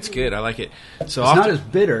 yeah, it's good. I like it. So It's often, not as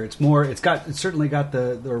bitter. It's more. It's certainly got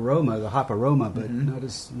the aroma, the hop aroma, but not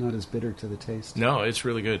as bitter to the taste. no, it's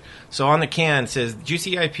really good. So on the can it says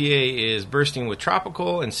Juicy IPA is bursting with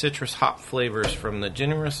tropical and citrus hop flavors from the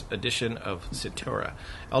generous addition of Citura,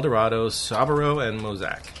 Eldorado, Sabaro, and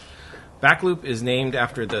Mosaic. Backloop is named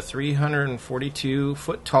after the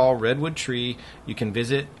 342-foot-tall redwood tree. You can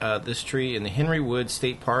visit this tree in the Henry Wood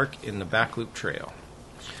State Park in the Backloop Trail.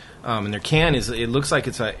 And their can it looks like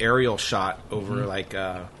it's an aerial shot over like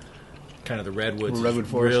kind of the redwoods. Redwood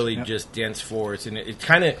It's forest, really yep. just dense forest, and it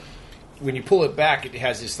kind of when you pull it back, it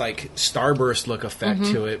has this like starburst look effect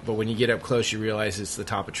to it. But when you get up close, you realize it's the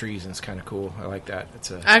top of trees, and it's kind of cool. I like that.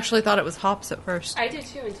 It's a I actually thought it was hops at first. I did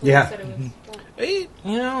too until Yeah. you said it was.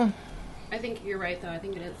 you know. I think you're right though. I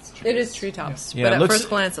think it is. It is treetops, Yeah, but it at looks- first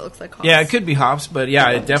glance, it looks like hops. Yeah, it could be hops, but yeah,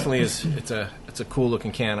 it definitely is. It's a cool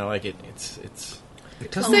looking can. I like it. It's It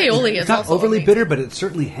doesn't. Aioli is It's not also overly amazing. bitter, but it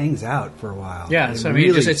certainly hangs out for a while. Yeah, It that's what I mean.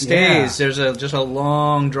 really- It stays. yeah. There's just a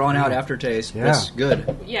long, drawn out aftertaste. Yeah. That's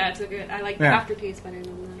good. Yeah, it's a good. I like the Yeah. aftertaste better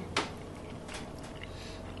than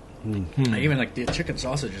I even like the chicken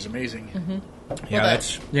sausage is amazing. yeah,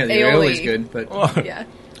 that's Yeah, the Aioli. aioli is good, but Yeah.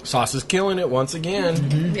 sauce is killing it once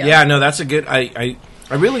again. Yeah. Yeah, no, that's a good. I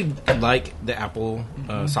really like the apple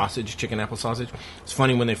sausage, chicken apple sausage. It's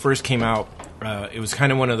funny when they first came out. It was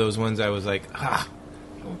kind of one of those ones I was like,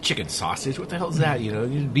 chicken sausage. What the hell is that? You know,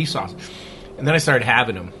 beef sausage. And then I started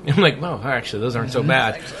having them. And I'm like, well, actually, those aren't so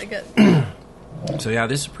bad. Actually good. So yeah,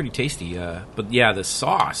 this is pretty tasty. But yeah, the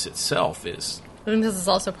sauce itself is. I think this is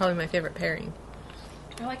also probably my favorite pairing.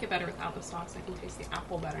 I like it better without the sauce. I can taste the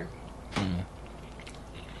apple better.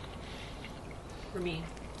 For me.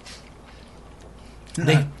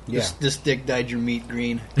 this dick dyed your meat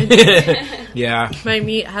green. Yeah. My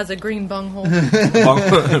meat has a green bunghole.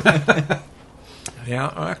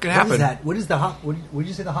 Yeah, that could What happen. is that? What is the hop? What did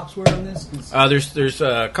you say the hops were on this? There's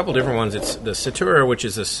a couple different ones. It's the Citura, which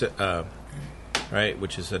is right,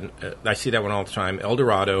 which is I see that one all the time.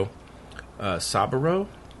 Eldorado, Sabaro,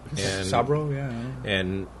 and Sabro, yeah.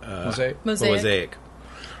 and Mosaic. Mosaic.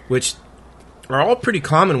 which are all pretty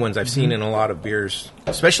common ones I've seen in a lot of beers,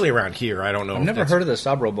 especially around here. I don't know. I've never heard of the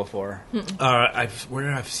Sabro before. Where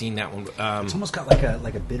did I've seen that one? It's almost got like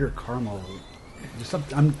a bitter caramel.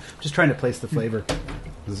 I'm just trying to place the flavor.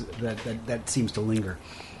 That seems to linger.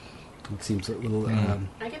 It seems a little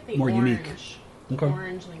I get the more orange. unique. Okay.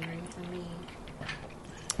 Orange lingering for me.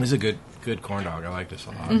 This is a good corn dog. I like this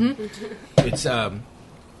a lot. It's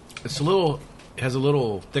a little has a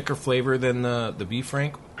little thicker flavor than the beef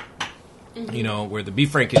frank. You know, where the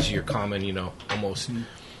beef frank is your common, almost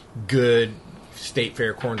good state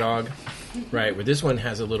fair corn dog, right? Where this one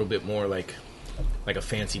has a little bit more like a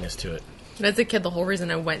fanciness to it. As a kid, the whole reason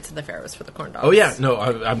I went to the fair was for the corn dogs. Oh yeah, no,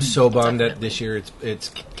 I'm so bummed that this year it's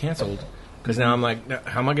canceled because now I'm like,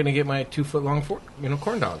 how am I going to get my 2 foot long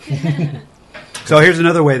corn dog? So here's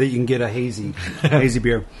another way that you can get a hazy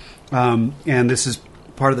beer, and this is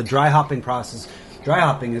part of the dry hopping process. Dry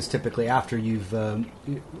hopping is typically after you've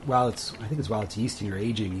while it's yeasting or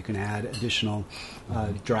aging, you can add additional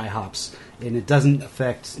dry hops, and it doesn't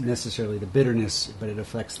affect necessarily the bitterness, but it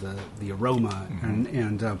affects the aroma,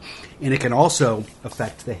 and it can also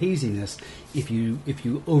affect the haziness if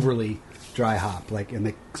you overly dry hop, and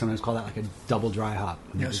they sometimes call that like a double dry hop.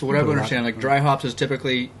 Yeah, so what I understand, like dry hops is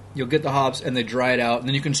typically you'll get the hops and they dry it out, and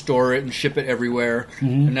then you can store it and ship it everywhere,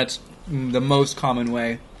 and that's the most common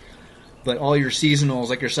way. But all your seasonals,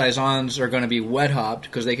 like your saisons, are going to be wet hopped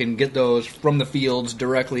because they can get those from the fields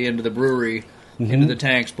directly into the brewery, into the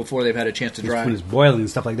tanks before they've had a chance to dry. When it's boiling and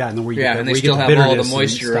stuff like that, and then where you Yeah, get and where they you get still have all the bitterness and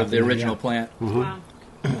moisture stuff of the in there, original yeah. plant. Wow.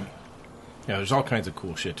 Yeah, there's all kinds of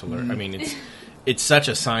cool shit to learn. I mean, it's such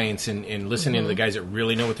a science, and listening to the guys that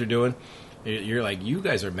really know what they're doing, you're like, you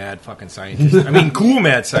guys are mad fucking scientists. I mean, cool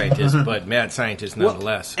mad scientists, but mad scientists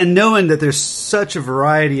nonetheless. And knowing that there's such a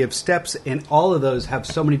variety of steps, and all of those have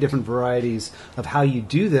so many different varieties of how you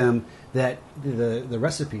do them, that the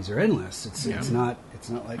recipes are endless. It's not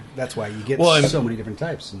like that's why you get so many different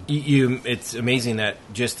types. It's amazing that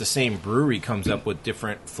just the same brewery comes up with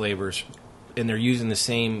different flavors, and they're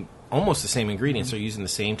using almost the same ingredients. They're using the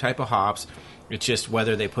same type of hops. It's just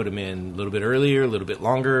whether they put them in a little bit earlier, a little bit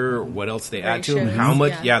longer, what else they add to them, Ratios, how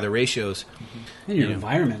much, yeah. the ratios. And your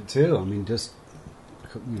environment too. I mean, just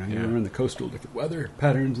you learn the coastal different weather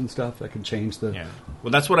patterns and stuff that can change the. Yeah.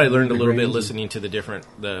 Well, that's what I learned a little bit grains listening to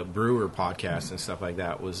the brewer podcasts and stuff like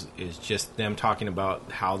that is just them talking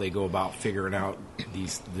about how they go about figuring out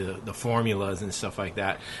the formulas and stuff like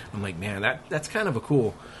that. I'm like, man, that's kind of a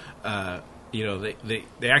cool.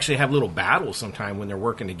 They actually have little battles sometime when they're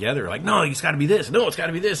working together. Like, no, it's got to be this. No, it's got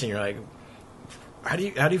to be this. And you're like, how do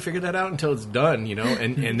you figure that out until it's done?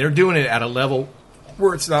 And they're doing it at a level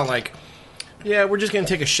where it's not like, yeah, we're just going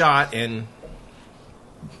to take a shot and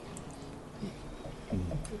You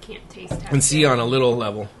can't taste test and see it. on a little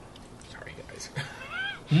level. Sorry, guys.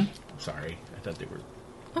 Sorry, I thought they were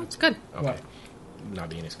Oh, it's good. okay. Not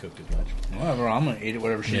being as cooked as much. Whatever, I'm gonna eat it.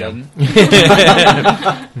 Whatever she doesn't.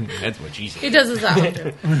 That's what she said. He does his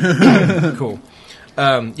own. Cool.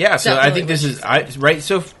 Yeah, so I Definitely think this what is right.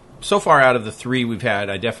 So far out of the 3 we've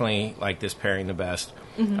had, I definitely like this pairing the best.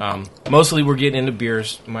 Mostly, we're getting into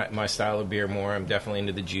beers. My style of beer more. I'm definitely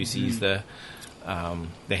into the juicies, the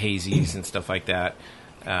hazies, and stuff like that.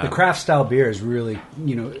 The craft style beer has really,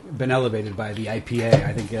 been elevated by the IPA.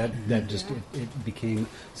 I think that just it became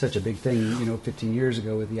such a big thing, 15 years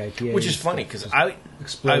ago with the IPA. Which is funny because I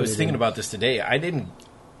was thinking about this today. I didn't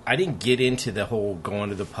get into the whole going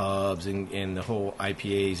to the pubs and the whole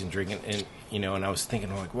IPAs and drinking and and I was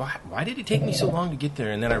thinking like, why did it take me so long to get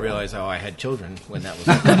there? And then I realized, I had children when that was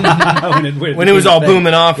when it was all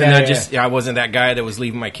booming off, and I wasn't that guy that was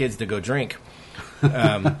leaving my kids to go drink.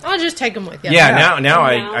 I'll just take them with you. Yeah, now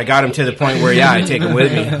I got him to the point where I take him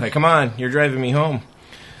with me. Like, come on, you're driving me home.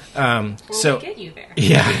 We'll get you there.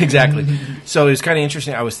 Yeah, exactly. So it was kind of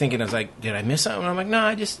interesting. I was thinking, I was like, did I miss something? I'm like, no,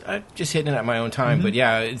 I'm just hitting it at my own time. But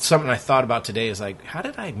yeah, it's something I thought about today. Is like, how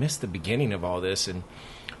did I miss the beginning of all this?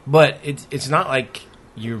 But it's not like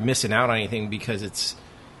you're missing out on anything because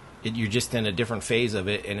you're just in a different phase of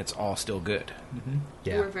it, and it's all still good.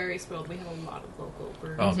 Yeah. We're very spoiled. We have a lot of local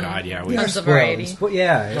breweries. Oh God, yeah, Tons of variety.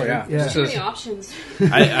 Yeah. There's so many options.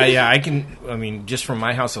 I can. I mean, just from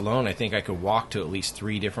my house alone, I think I could walk to at least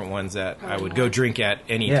 3 different ones that I would go drink at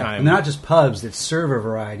any time. And they're not just pubs that serve a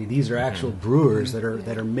variety. These are actual brewers that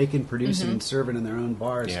are making, producing, and serving in their own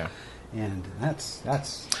bars. Yeah. And that's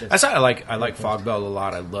I like Fog Belt a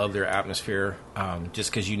lot. I love their atmosphere,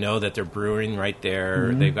 just because that they're brewing right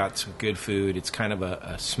there. They've got some good food. It's kind of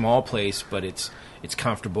a small place, but it's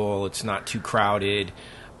comfortable. It's not too crowded.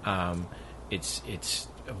 It's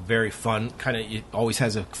a very fun kind of. It always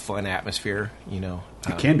has a fun atmosphere.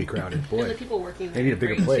 it can be crowded. Boy, And the people working they need a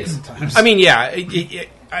bigger great, place too. at times. I mean, yeah.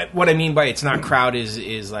 What I mean by it's not crowded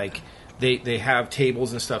is like. They have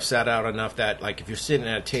tables and stuff set out enough that, like, if you're sitting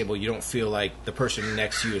at a table, you don't feel like the person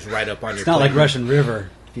next to you is right up on your It's not plate. like Russian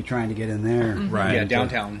River if you're trying to get in there. Right. Yeah,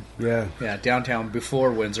 downtown. Yeah, Downtown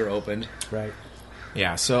before Windsor opened. right.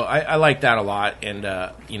 Yeah, so I like that a lot, and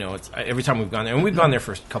it's every time we've gone there, and we've gone there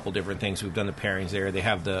for a couple different things. We've done the pairings there. They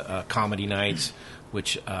have the comedy nights,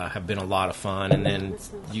 which have been a lot of fun, and then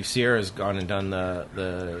Sierra's gone and done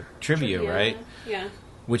the trivia, right? Yeah.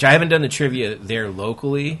 Which I haven't done the trivia there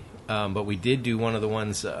locally. But we did do one of the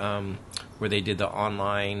ones where they did the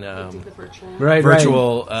online We did the virtual.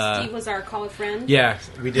 virtual. Steve was our college friend. Yeah,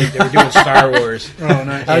 we did. They were doing Star Wars. Oh,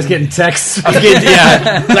 nice. I was getting texts. I was getting,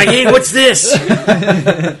 like, hey, what's this?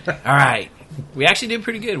 All right, we actually did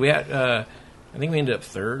pretty good. We had, I think we ended up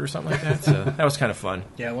 3rd or something like that. So that was kind of fun.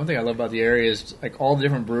 Yeah, one thing I love about the area is like all the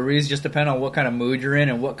different breweries just depend on what kind of mood you're in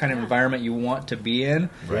and what kind of environment you want to be in.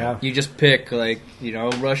 Yeah. You just pick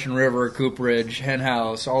Russian River, Cooperage, Hen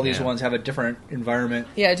House. All these ones have a different environment.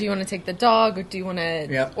 Yeah, do you want to take the dog or do you want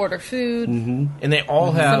to order food? And they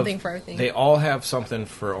all have Something for everything. They all have something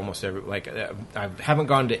for almost every. Like, I haven't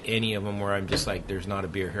gone to any of them where I'm just like, there's not a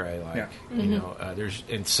beer here I like. Yeah. There's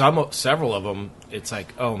and several of them. It's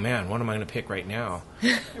like, oh man, what am I going to pick right now?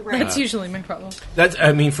 Right. That's usually my problem.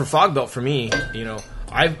 For Fog Belt, for me,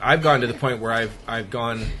 I've gone to the point where I've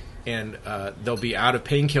gone and they'll be out of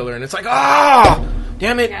painkiller, and it's like,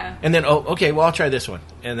 damn it! Yeah. And then, okay, well, I'll try this one,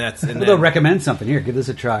 and They'll recommend something. Here, give this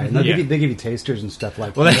a try. And they give you tasters and stuff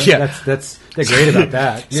like Well, that. That's they're great about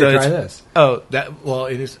that. Here, So try this.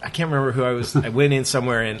 It is. I can't remember who I was. I went in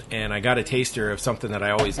somewhere and I got a taster of something that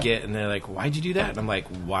I always get, and they're like, "Why'd you do that?" And I'm like,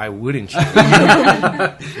 "Why wouldn't you?"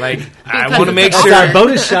 Like, I want to make That's sure. our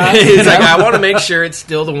bonus shot. It's like, I want to make sure it's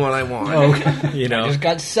still the one I want. I just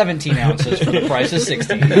got 17 ounces for the price of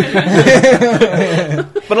 60.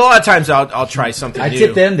 But a lot of times I'll try something I new.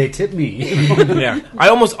 tip them, they tip me. Yeah, I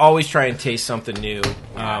almost always try and taste something new.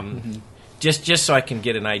 Just so I can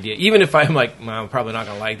get an idea. Even if I'm like, I'm probably not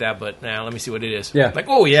going to like that, but now let me see what it is. Yeah. Like,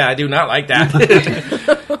 oh yeah, I do not like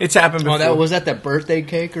that. It's happened before. Oh, was that birthday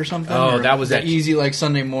cake or something? Oh, or that was that easy like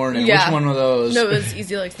Sunday morning. Yeah. Which one of those? No, it was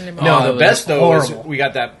easy like Sunday morning. No, Oh, the best though was horrible. we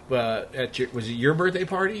got that at was it your birthday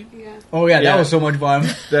party? Yeah. Oh yeah, Yeah. that was so much fun.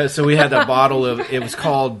 So we had that bottle of it was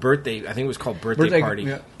called birthday. I think it was called birthday party,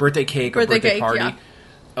 yeah. birthday cake or Birthday birthday cake, party. yeah.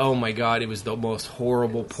 Oh my god, it was the most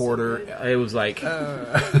horrible porter. It was like,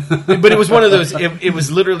 but it was one of those. It was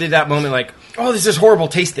literally that moment, like, oh, this is horrible.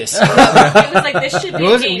 Taste this. It was like this should be.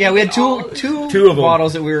 a game Yeah, we had with all- two Two of them.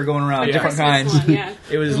 bottles that we were going around, the different Christmas kinds. one, yeah.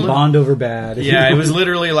 It was Bond over bad. yeah, it was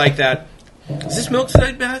literally like that. Is this milk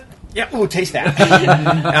tonight bad? Yeah, oh, taste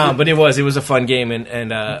that. But it was a fun game,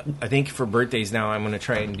 and I think for birthdays now I'm going to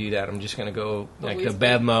try and do that. I'm just going to go like the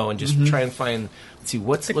Bevmo and just try and find. Let's see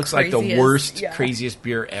what looks like the craziest, worst, yeah. craziest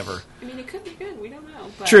beer ever. I mean, it could be good. We don't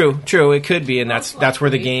know. But True, it could be, and Most that's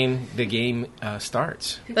where the likely. game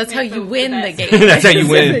starts. That's how you win the game. That's how you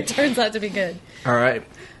win. It turns out to be good. All right.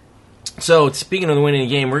 So speaking of the winning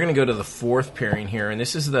game, we're going to go to the fourth pairing here, and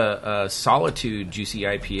this is the Solitude Juicy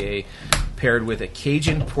IPA paired with a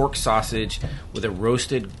Cajun pork sausage with a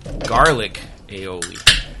roasted garlic aioli.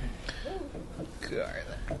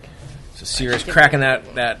 So Sierra's cracking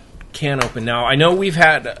that can open now. I know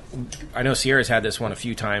Sierra's had this one a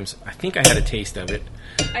few times. I think I had a taste of it.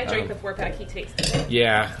 I drank the 4-pack. He tasted it.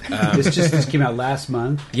 Yeah. This came out last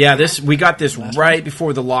month. Yeah, we got this right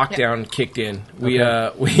before the lockdown kicked in. We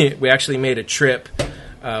actually made a trip.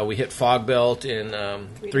 We hit Fog Belt and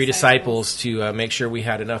Three Disciples to make sure we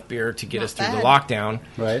had enough beer to get us through the lockdown.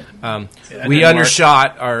 Right. We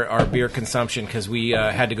undershot our beer consumption because we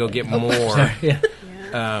had to go get more.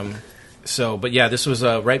 But yeah, this was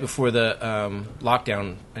right before the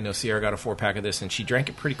lockdown. I know Sierra got a 4-pack of this, and she drank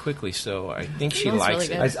it pretty quickly, so I think she likes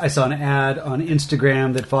really it. good. I saw an ad on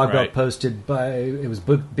Instagram that Fogbelt Right. posted it was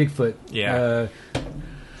Bigfoot. Yeah.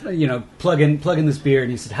 Plug in this beer, and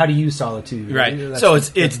he said, "How do you Solitude?" Right. That's- So it's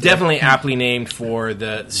that's definitely aptly named for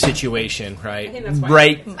the situation, right? I think that's why.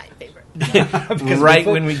 Right. My favorite. Right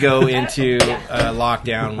when we go into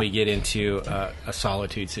lockdown, we get into a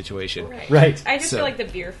solitude situation. Right. I just So- feel like the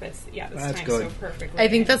beer fits, this That's time good. so perfectly. I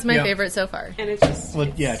think that's my Yeah. favorite so far. And it's just...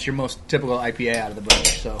 Well, yeah, it's your most typical IPA out of the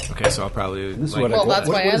bunch. So Okay, so I'll probably. This is like- what Well, I, that's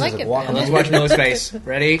what- why what I is like this, it a guacamole? then. let's watch Noah's face.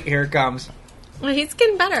 Ready? Here it comes. Well, he's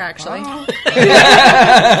getting better, actually.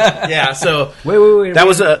 yeah. So Wait. that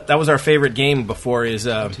was our favorite game before. Is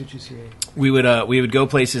Too juicy. we would go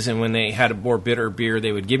places, and when they had a more bitter beer,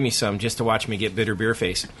 they would give me some just to watch me get bitter beer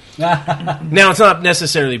face. Now it's not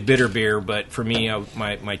necessarily bitter beer, but for me,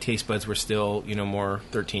 my taste buds were still more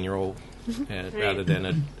 13-year-old rather than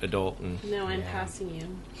an adult. And No, I'm passing you.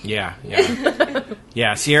 yeah.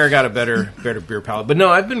 Sierra got a better beer palate, but no,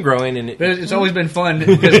 I've been growing, and But it's always been fun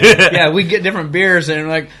because we get different beers and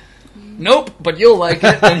like, nope, but you'll like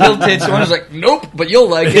it. And he'll pitch one who's like, nope, but you'll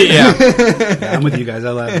like it. Yeah, I'm with you guys.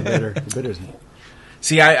 I love the bitter. The bitters.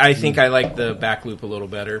 See, I think I like the back loop a little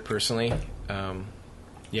better personally.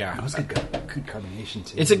 Yeah, That was a good combination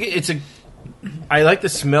too. it's a. I like the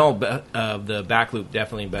smell of the back loop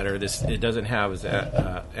definitely better. It doesn't have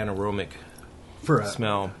that anaerobic for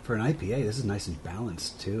smell. For an IPA, this is nice and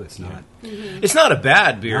balanced too. It's not. It's not a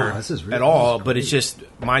bad beer No, this is really- at all, this is but it's great. just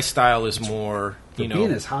my style is more. For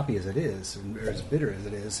being as hoppy as it is, or as bitter as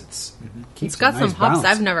it is, keeps It's got a some nice hops balance.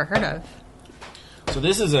 I've never heard of. So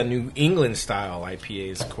this is a New England style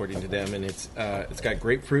IPA, according to them, and it's got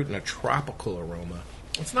grapefruit and a tropical aroma.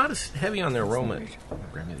 It's not as heavy on the aroma. Oh,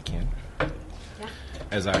 grab me the can.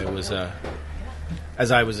 As I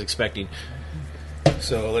was expecting.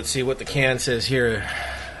 So let's see what the can says here.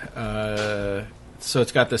 So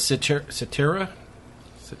it's got the Citra.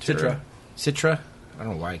 I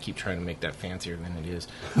don't know why I keep trying to make that fancier than it is.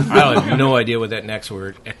 I have no idea what that next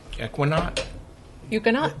word. Equinaut? You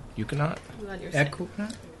cannot. Euconaut? I'm glad you're sick.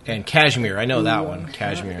 And cashmere. I know that one.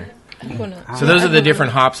 Cashmere. You cannot. So those are the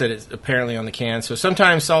different hops that it's apparently on the can. So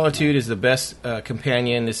sometimes Solitude is the best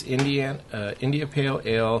companion. This India Pale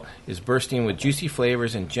Ale is bursting with juicy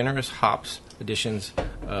flavors and generous hops additions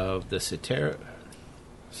of the Citra,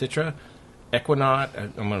 Equinaut.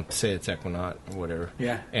 I'm going to say it's Equinaut or whatever.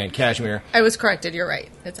 Yeah. And Cashmere. I was corrected. You're right.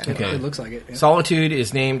 It's Okay. It looks like it. Yeah. Solitude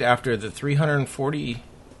is named after the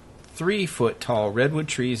 343-foot tall redwood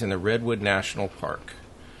trees in the Redwood National Park.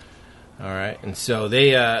 All right, and so they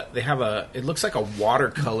have it looks like a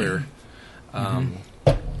watercolor.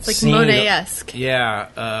 It's like scene. Monet-esque.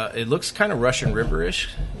 Yeah, it looks kind of Russian River-ish.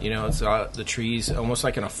 It's the trees almost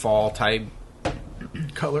like in a fall type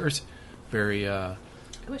colors, very I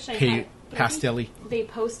wish I had... pastel-y. They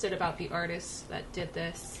posted about the artists that did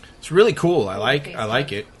this. It's really cool. I like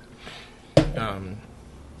it. And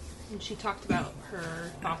she talked about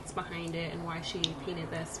her thoughts behind it and why she painted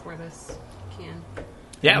this for this can.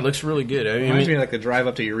 Yeah, it looks really good. I mean, Reminds me of like the drive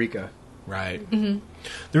up to Eureka. right. Mm-hmm.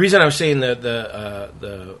 The reason I was saying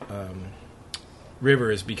the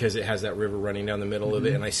river is because it has that river running down the middle of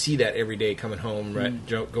it, and I see that every day coming home,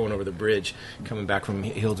 going over the bridge, coming back from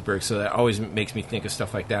Healdsburg. So that always makes me think of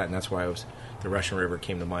stuff like that, and that's why the Russian River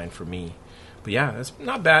came to mind for me. But yeah, that's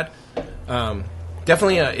not bad.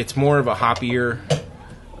 Definitely, it's more of a hoppier,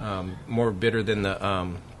 more bitter than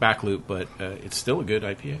the Back Loop, but it's still a good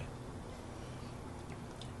IPA.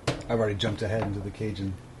 I've already jumped ahead into the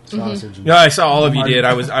Cajun sausage. Yeah, I saw all of you did.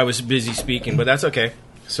 I was busy speaking, but that's okay.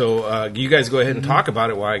 So you guys go ahead and talk about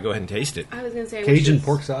it while I go ahead and taste it. I was going to say Cajun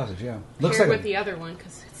pork sausage, yeah. Looks like with the other one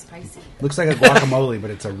because it's spicy. Looks like a guacamole,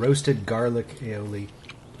 but it's a roasted garlic aioli.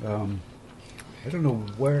 I don't know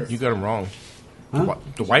where. You got them wrong. Huh?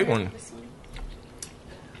 The white one.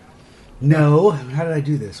 No, how did I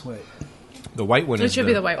do this? Wait. The white one. It should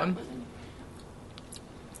be the white one.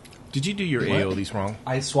 Did you do your aiolis wrong?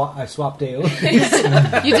 I swapped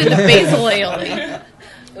aioli. You did the basil aioli.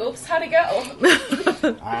 Oops, how'd it go?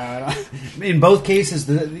 In both cases,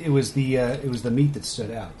 it was the meat that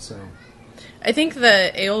stood out. So I think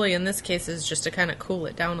the aioli in this case is just to kind of cool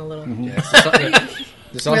it down a little. Mm-hmm. Yeah,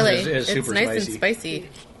 the sausage Really, is it's super nice spicy. and spicy,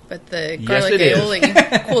 but the Yes, garlic it is.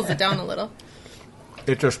 aioli cools it down a little.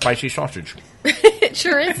 It's a spicy sausage. It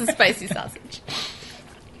sure is a spicy sausage.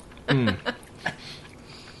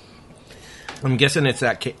 I'm guessing it's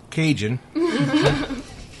that Cajun.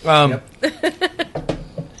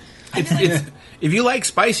 It's if you like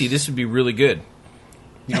spicy, this would be really good.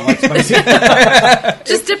 you don't like spicy.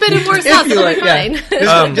 Just dip it in more sauce, it'll be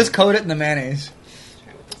fine. Just coat it in the mayonnaise.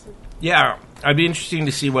 Yeah, I'd be interesting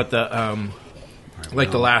to see what the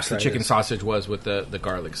the chicken this. sausage was with the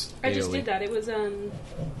garlics. I just aioli. did that. It was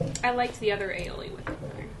I liked the other aioli with it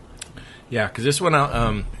better. Yeah, because this one,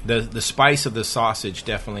 the spice of the sausage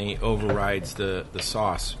definitely overrides the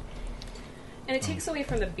sauce. And it takes away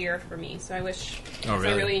from the beer for me, so I wish Oh, I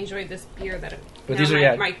really? really enjoyed this beer that But now these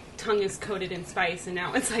are, my tongue is coated in spice, and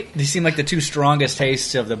now it's like These seem like the two strongest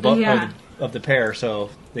tastes of the Yeah. of the pair, so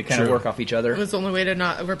they kind of Sure. work off each other. It was the only way to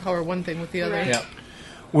not overpower one thing with the other. Right. Yeah.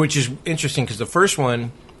 Which is interesting because the first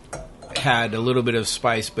one had a little bit of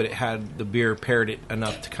spice, but it had the beer paired it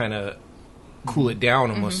enough to kind of cool it down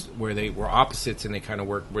almost, where they were opposites and they kind of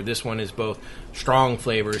work. Where this one is both strong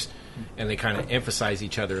flavors and they kind of emphasize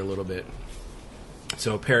each other a little bit.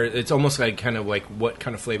 So it's almost like kind of like what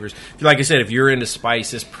kind of flavors. Like I said, if you're into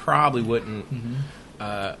spice, this probably wouldn't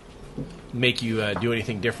make you do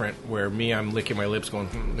anything different. Where me, I'm licking my lips, going,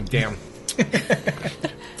 "Damn,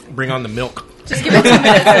 bring on the milk." Just give it 2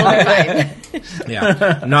 minutes, it'll be fine.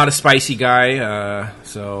 Yeah, I'm not a spicy guy,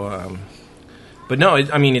 but no,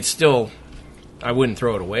 it's still. I wouldn't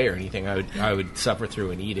throw it away or anything. I would suffer through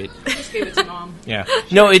and eat it. just gave it to mom. Yeah,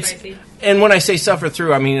 no, it's spicy. and when I say suffer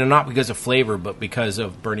through, I mean not because of flavor, but because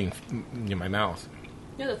of burning in my mouth.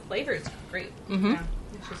 No, the flavor is great. Yeah,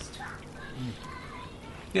 it's just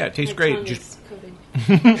Yeah, it tastes my great. tongue Just is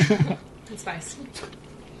coated in spice.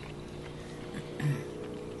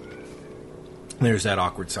 there's that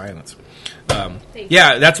awkward silence. Thanks.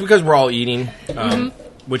 Yeah, that's because we're all eating,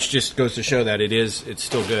 which just goes to show that it's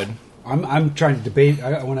still good. I'm trying to debate.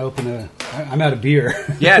 I want to open I'm out of beer.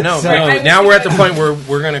 Yeah, no, So- no. Now we're at the point where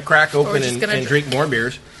we're going to crack open just and, gonna and drink more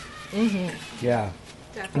beers. Yeah.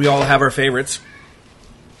 We all have our favorites.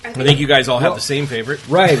 I think you guys all have the same favorite.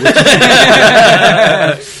 Right.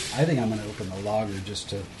 I think I'm going to open the lager just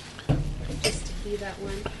to. Just to be that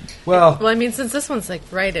one. Well, Well, I mean, since this one's like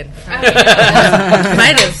right in front,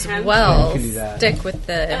 might as well You can do that. stick with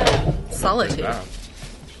the solitude. Wow.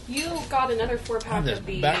 You got another 4-pack of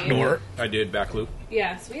the I did back loop.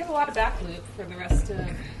 Yeah, so we have a lot of back loop for the rest of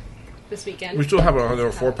this weekend. We still have another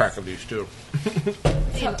 4-pack of these too.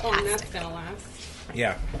 So, and that's gonna last.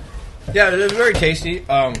 Yeah, yeah, it's very tasty.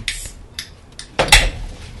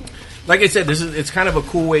 Like I said, it's kind of a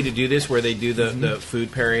cool way to do this, where they do the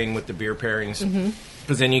food pairing with the beer pairings,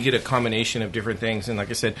 because then you get a combination of different things. And like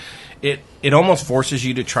I said, it almost forces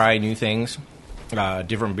you to try new things,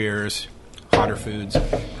 different beers, hotter foods.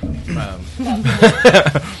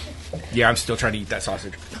 Yeah, I'm still trying to eat that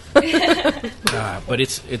sausage, but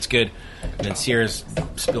it's good. And then Sierra's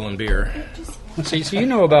spilling beer. So you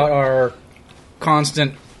know about our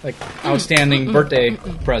constant, outstanding birthday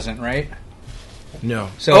present, right? No.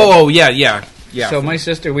 So- yeah. So my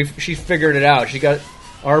sister, she figured it out.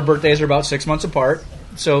 Our birthdays are about 6 months apart.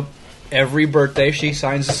 So every birthday she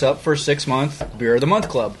signs us up for 6-month Beer of the Month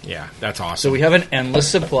Club. Yeah, that's awesome. So we have an endless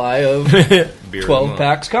supply of Beer of the 12 month.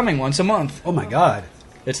 packs coming once a month. oh my God.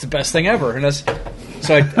 it's the best thing ever. And that's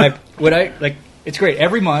so I it's great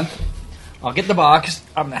every month. I'll get the box.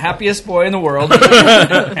 I'm the happiest boy in the world,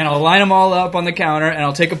 and I'll line them all up on the counter, and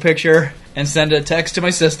I'll take a picture and send a text to my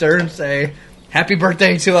sister and say, "Happy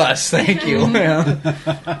birthday to us, thank you." And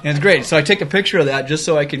it's great. So I take a picture of that just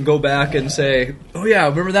so I can go back and say, "Oh yeah,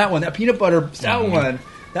 remember that one? That peanut butter stout one?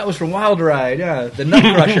 That was from Wild Ride. Yeah, the Nut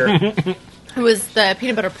Crusher." It was the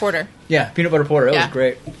peanut butter porter. Yeah, peanut butter porter. That was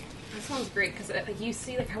great. Sounds great because you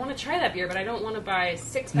see, I want to try that beer, but I don't want to buy a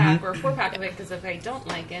 6-pack or a 4-pack of it because if I don't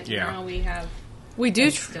like it, now we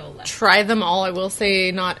do try them all. I will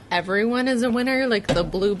say not everyone is a winner. Like the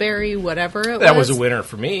blueberry, whatever it was. That was a winner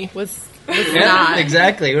for me. Was not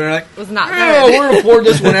exactly. We're like, was not. We're gonna pour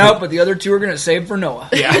this one out, but the other two are gonna save for Noah.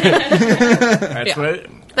 Yeah, that's what.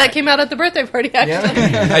 That came out at the birthday party, actually.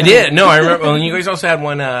 Yeah. I did. No, I remember. Well, you guys also had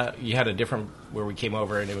one. You had a different where we came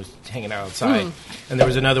over and it was hanging out outside, and there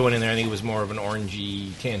was another one in there. I think it was more of an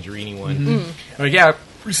orangey, tangerine one. Like, yeah,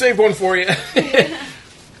 we saved one for you.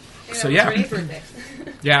 So yeah,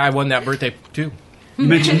 I won that birthday too. You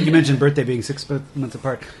mentioned birthday being 6 months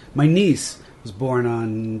apart. My niece was born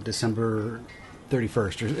on December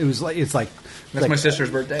 31st. It's like that's my sister's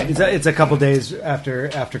birthday. It's a couple days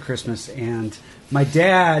after Christmas, and my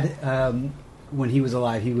dad, when he was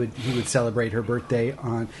alive, he would celebrate her birthday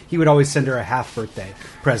on. He would always send her a half birthday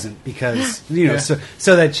present because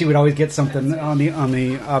so that she would always get something on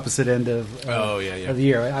the opposite end of of the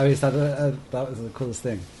year. I always thought that was the coolest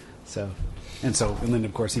thing. And then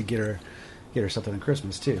of course he'd get her something at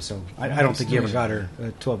Christmas too. So I don't think he ever got her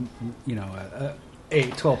a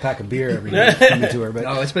 12-pack of beer every night coming to her. But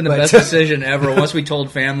it's been the best decision ever. Once we told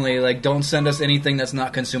family, like, don't send us anything that's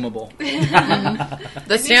not consumable.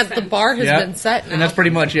 The bar has been set now. And that's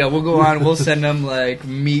pretty much, we'll go on, we'll send them, like,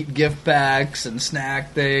 meat gift packs and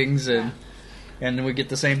snack things, and then we get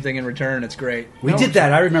the same thing in return. It's great. We did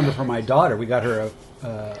that. I remember for my daughter, we got her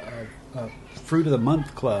a Fruit of the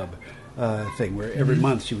Month Club thing, where every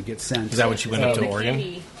month she would get sent. Is that when she went up to Oregon?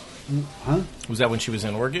 Candy. Huh? Was that when she was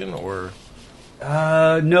in Oregon, or...?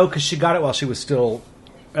 No, because she got it while she was still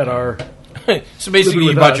at our... So basically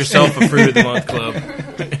you bought yourself a Fruit of the Month Club.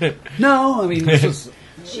 No, I mean, this was...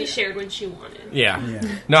 She shared when she wanted. Yeah.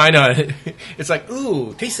 No, I know. It's like,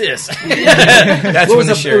 ooh, taste this. That's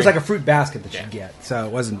it was like a fruit basket that you get, so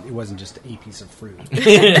it wasn't just a piece of fruit. But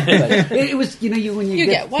it was, when you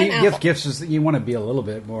get one apple. gifts, you want to be a little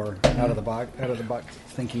bit more out of the box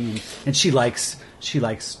thinking, and she likes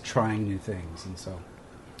trying new things, and so.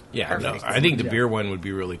 Yeah, no, I think the beer one would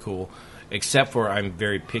be really cool. Except for I'm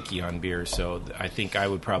very picky on beer, so I think I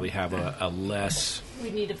would probably have a less...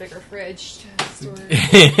 We'd need a bigger fridge to store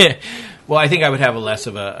it. Well, I think I would have a less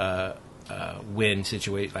of a win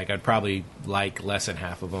situation. Like, I'd probably like less than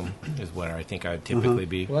half of them is what I think I would typically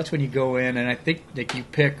be. Well, that's when you go in, and I think that you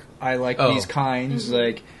pick, I like these kinds.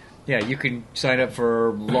 Like, you can sign up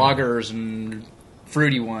for lagers and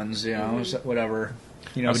fruity ones, whatever.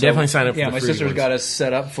 I would definitely sign up for the my fruity sister's ones. got us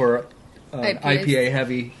set up for IPA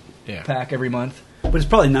heavy pack every month. But it's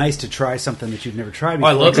probably nice to try something that you've never tried before.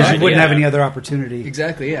 I love that. Because you wouldn't have any other opportunity.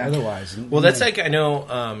 Exactly, otherwise. Well, that's like, I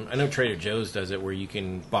know Trader Joe's does it where you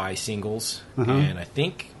can buy singles, and I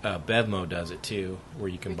think Bevmo does it too, where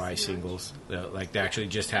you can buy singles. Like, they actually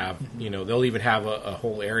just have, they'll even have a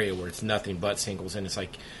whole area where it's nothing but singles, and it's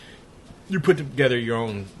like you put together your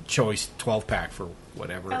own choice 12-pack for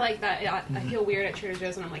whatever. I like that. Yeah, I feel weird at Trader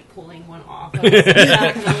Joe's when I'm like pulling one off of the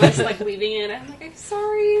pack and I'm just like leaving it. I'm like, I'm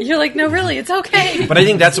sorry. You're like, no, really, it's okay. But I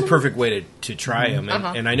think that's a perfect way to try them.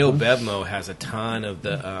 And I know Bevmo has a ton of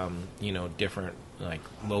the different like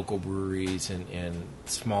local breweries and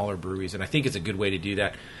smaller breweries, and I think it's a good way to do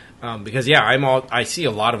that. Because I see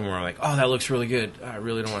a lot of them where I'm like, oh, that looks really good. I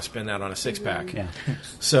really don't want to spend that on a 6-pack. Yeah.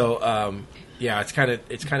 So it's kind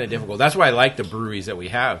of difficult. That's why I like the breweries that we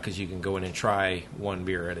have, because you can go in and try one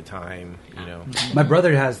beer at a time. My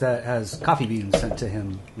brother has coffee beans sent to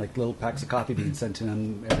him, like little packs of coffee beans sent to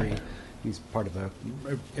him he's part of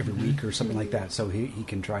every week or something like that, so he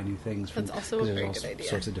can try new things. That's also a very good idea.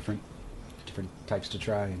 Sorts of different types to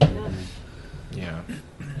try.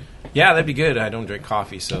 Yeah, that'd be good. I don't drink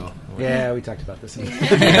coffee, so... Yeah, we talked about this. No,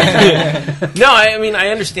 I mean,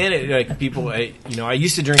 I understand it. Like, people, I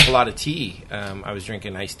used to drink a lot of tea. I was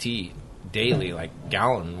drinking iced tea daily, like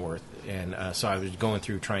gallon worth. And so I was going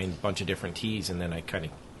through trying a bunch of different teas, and then I kind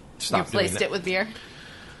of stopped doing that. You replaced it with beer?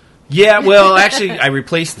 Yeah, well, actually, I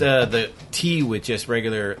replaced the tea with just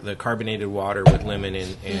the carbonated water with lemon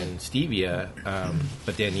and stevia.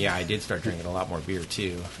 But then, I did start drinking a lot more beer,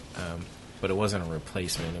 too. But it wasn't a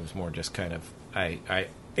replacement. It was more just kind of, I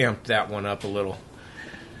amped that one up a little.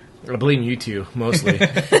 I blame you two mostly,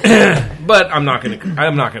 but I'm not gonna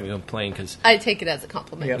complain because I take it as a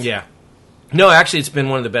compliment. Yep. yeah. No, actually, it's been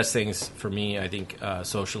one of the best things for me. I think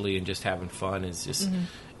socially and just having fun is just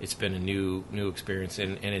it's been a new experience,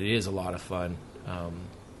 and it is a lot of fun.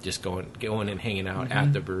 Just going and hanging out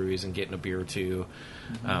at the breweries and getting a beer or two.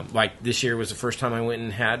 Like this year was the first time I went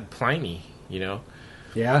and had Pliny, you know.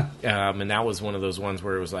 Yeah. And that was one of those ones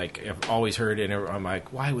where it was like, I've always heard it, and I'm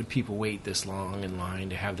like, why would people wait this long in line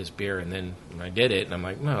to have this beer? And then when I did it, and I'm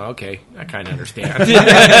like, no, okay, I kind of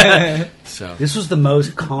understand. So This was the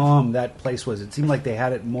most calm that place was. It seemed like they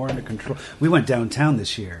had it more under control. We went downtown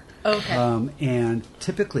this year. Okay. And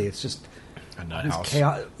typically it's just a nut it's house.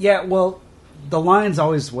 chaos. Yeah, well, the line's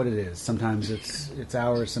always what it is. Sometimes it's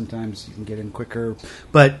hours, sometimes you can get in quicker.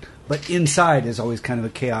 But inside is always kind of a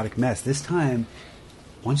chaotic mess. This time,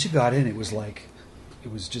 once you got in, it was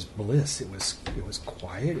just bliss. It was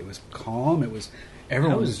quiet. It was calm.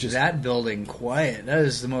 Everyone was just that building quiet. That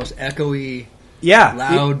is the most echoey. Yeah,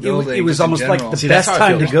 loud building. It was in almost like general. the See, best that's how I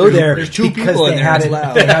time to feel. go there. There's two because people in they there, had it's it.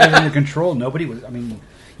 loud. They had it under control. Nobody was. I mean,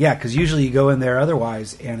 yeah, because usually you go in there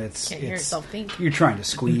otherwise, and Can't hear yourself think. you're trying to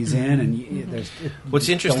squeeze in, and What's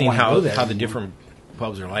you interesting don't wanna how go there the anymore. different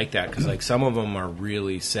pubs are like that, because like some of them are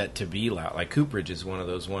really set to be loud. Like Cooperage is one of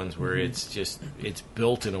those ones where it's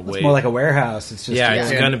built in a way. It's more like a warehouse. It's just yeah,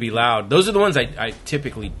 it's Yeah. going to be loud. Those are the ones I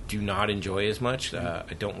typically do not enjoy as much.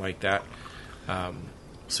 I don't like that.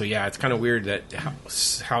 So yeah, it's kind of weird that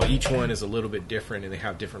how each one is a little bit different and they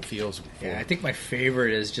have different feels. Yeah, I think my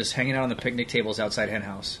favorite is just hanging out on the picnic tables outside Hen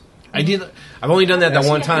House. I've only done that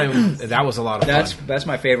one time. That was a lot of fun. That's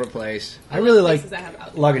my favorite place. I really like places that have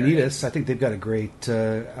outdoor Lagunitas. I think they've got a great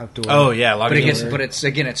outdoor. Oh yeah, But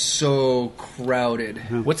Lagunitas. it's so crowded.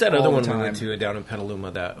 What's that all other the one we time. went to down in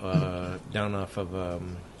Petaluma? That down off of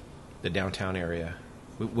the downtown area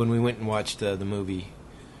when we went and watched the movie.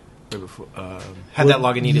 Right before, had that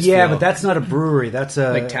Lagunitas. Yeah, feel. but that's not a brewery. That's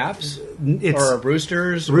a Like Taps? It's Or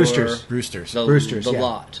Roosters? Roosters. Or Roosters. the, Roosters, The yeah.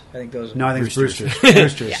 lot. I think those. no, I think it's Roosters.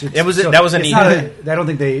 Roosters. Roosters. That was a it's neat- not I don't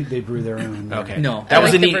think they brew their own. Okay, No. that I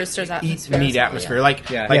was like a the neat, Roosters atmosphere neat as well, atmosphere. yeah. Like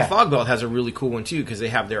Yeah. Fogbelt has a really cool one too because they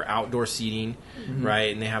have their outdoor seating,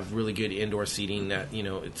 right, and they have really good indoor seating that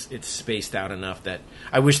it's spaced out enough that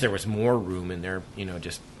I wish there was more room in there.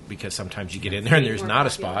 Just because sometimes you get in there and there's more not a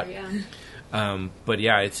popular, spot. yeah. But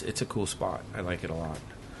yeah, it's a cool spot. I like it a lot.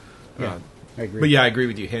 Yeah, I agree. But yeah, I agree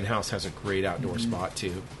with you. Hen House has a great outdoor spot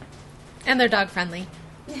too. And they're dog friendly.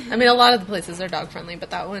 I mean, a lot of the places are dog friendly, but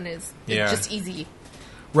that one is Yeah. just easy.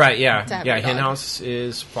 Right? Yeah, To have yeah. your Hen dog. House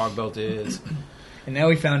is. Fogbelt is. And now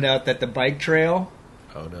we found out that the bike trail,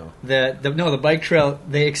 Oh no. the bike trail,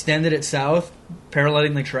 they extended it south,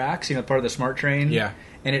 paralleling the tracks, part of the SMART train. Yeah.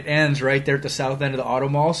 And it ends right there at the south end of the auto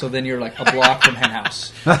mall, so then you're like a block from Hen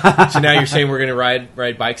House. So now you're saying we're going to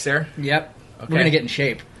ride bikes there? Yep. Okay. We're going to get in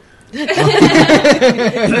shape. So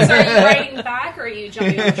are you riding back or are you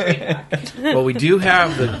jumping on the train back? Well, we do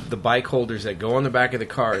have the bike holders that go on the back of the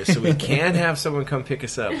cars, so we can have someone come pick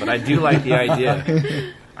us up. But I do like the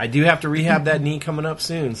idea. I do have to rehab that knee coming up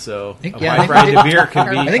soon, so a yeah, bike ride to beer could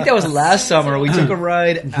be. I think that was last summer. We took a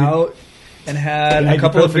ride out and had a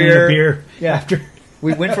couple of Ibuprofen and beer. Yeah. After.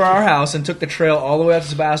 We went from our house and took the trail all the way up to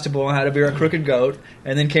Sebastopol and had a beer at Crooked Goat,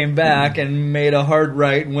 and then came back and made a hard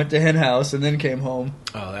right and went to Hen House and then came home.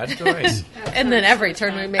 Oh, that's nice. And then every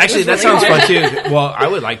turn we make. Actually, that was sounds really fun hard. too. Well, I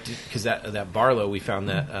would like to because that Barlow we found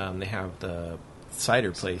that they have the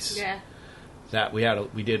cider place. Yeah. That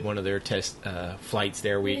we did one of their test flights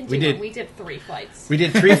there. We didn't did do one. We did 3 flights. we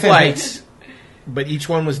did 3 flights, but each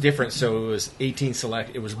one was different. So it was 18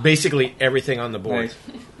 select. It was basically everything on the board.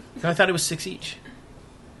 Nice. No, I thought it was 6 each.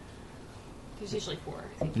 There's usually 4.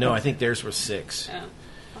 I think. No, I think theirs was 6. Oh.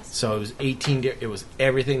 So it was 18. It was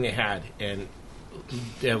everything they had, and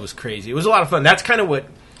it was crazy. It was a lot of fun. That's kind of what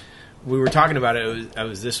we were talking about.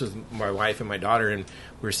 This was my wife and my daughter, and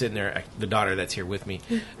we were sitting there. The daughter that's here with me.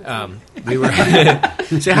 We were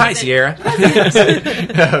say hi, Sierra.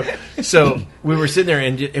 So we were sitting there,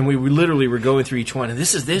 and we literally were going through each one. And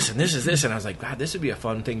this is this, and this is this, and I was like, God, this would be a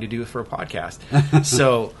fun thing to do for a podcast.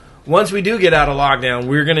 So. Once we do get out of lockdown,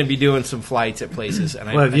 we're going to be doing some flights at places. And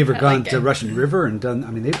Well, have you ever I gone like to it. Russian River and done?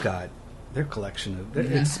 I mean, they've got their collection of.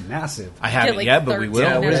 It's massive. I haven't like yet, but we 13 will.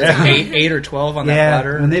 Yeah, what is it, Yeah. 8 or 12 on that Yeah,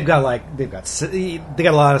 platter? and they've got they got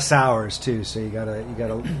a lot of sours too. So you gotta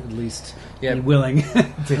at least Yeah. be willing.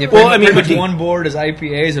 Yeah, Well, I mean, pretty much but one board is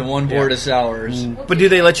IPAs and one board Yeah. is sours. But do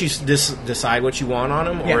they let you decide what you want on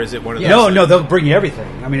them, Yeah. or is it one of those? No, they'll bring you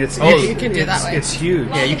everything. I mean, it's you can do that it's, way. it's huge.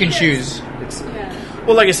 Yeah, you can choose. It's, Yeah.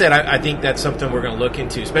 Well, like I said, I think that's something we're going to look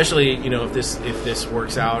into, especially if this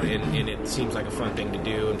works out and it seems like a fun thing to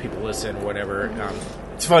do and people listen or whatever.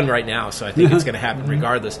 it's fun right now, so I think it's going to happen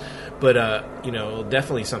regardless. But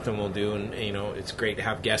definitely something we'll do, and it's great to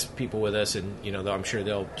have guest people with us, and I'm sure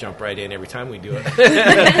they'll jump right in every time we do it.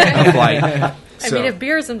 I mean, if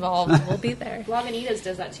beer's involved, we'll be there. Lagunitas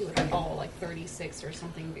does that too with all like 36 or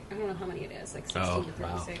something. I don't know how many it is, like 16 to 36.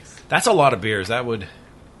 Wow. That's a lot of beers. That would.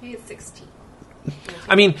 Maybe it's 16.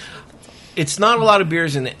 I mean, it's not a lot of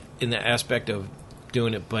beers in the aspect of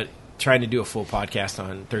doing it, but trying to do a full podcast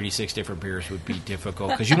on 36 different beers would be difficult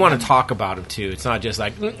because you want to talk about them too. It's not just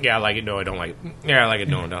like, yeah, I like it, no, I don't like it. Yeah, I like it,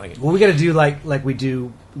 no, I don't like it. Well, we got to do like we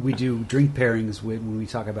do drink pairings when we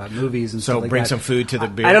talk about movies and so stuff like bring that. some food to the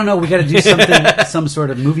beer. I don't know. We got to do something, some sort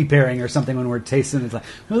of movie pairing or something when we're tasting. It's like,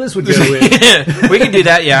 well, this would go with. We can do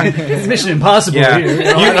that. Yeah, it's Mission Impossible. Yeah. Here.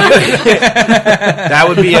 That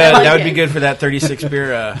would be be good for that 36 beer.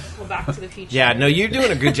 Well, Back to the Future. Yeah, no, you're doing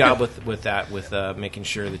a good job with that, with making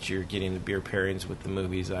sure that you're getting the beer pairings with the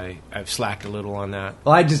movies. I've slacked a little on that.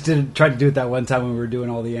 Well, I just tried to do it that one time when we were doing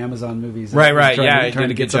all the Amazon movies. Right. Yeah, I trying did to a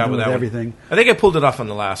get good job something with that everything. one. I think I pulled it off on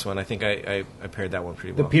the last one. I think I paired that one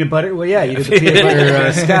pretty well. The peanut butter. Well, yeah, you did the peanut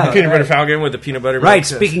butter scout. Peanut butter Falcon with the peanut butter. Right.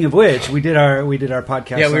 Speaking of which, we did our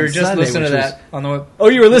podcast. Yeah, we were on just Sunday, listening to that on the. Oh,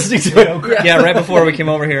 you were listening to it. Yeah, right before we came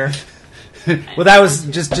over here. Well, that was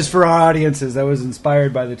just for our audiences. That was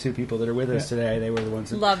inspired by the two people that are with us today. They were the ones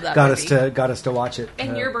that got us to watch it.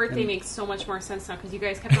 And your birthday makes so much more sense now because you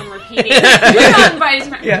guys kept on repeating. You're not invited to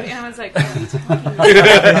my birthday. And I was like, what are you talking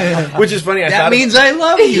about? Which is funny. That means I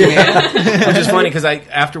love you, man. Which is funny because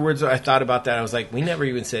afterwards I thought about that. I was like, we never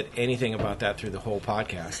even said anything about that through the whole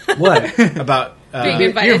podcast. What about? Being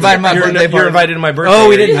invited you're invited to my birthday. Oh,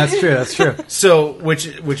 we didn't. That's true. So, which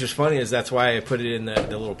is funny is that's why I put it in the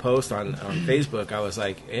little post on Facebook. I was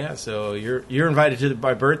like, yeah, so you're invited to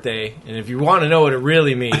my birthday, and if you want to know what it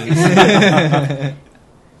really means,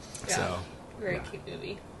 so very cute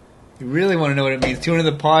movie. You really want to know what it means? Tune into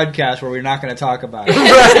the podcast where we're not going to talk about it. No,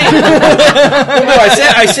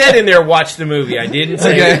 I said in there, watch the movie. I didn't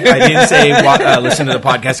say listen to the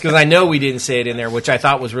podcast because I know we didn't say it in there, which I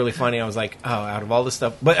thought was really funny. I was like, oh, out of all the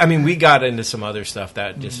stuff, but I mean, we got into some other stuff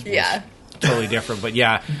that just was totally different. But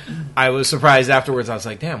yeah, I was surprised afterwards. I was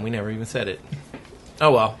like, damn, we never even said it.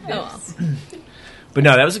 Oh well. But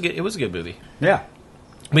no, it was a good movie. Yeah.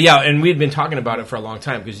 But yeah, and we had been talking about it for a long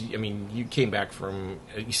time because I mean, you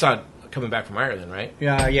saw it coming back from Ireland, right?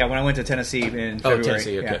 Yeah. When I went to Tennessee in February. Oh,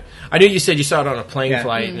 Tennessee. Okay. Yeah. I knew you said you saw it on a plane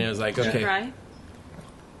flight, and it was like, Did okay. you cry?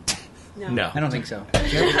 No, I don't think so.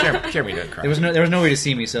 Jeremy didn't cry. There was no way to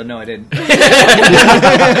see me, so no, I didn't. He's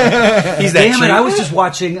that Damn it! I was just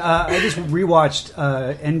watching. I just rewatched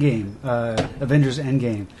Endgame, Avengers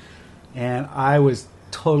Endgame, and I was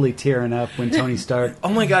totally tearing up when Tony Stark. Oh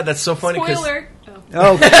my god, that's so funny. Spoiler.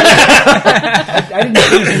 Oh, I didn't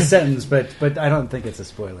finish the sentence, but I don't think it's a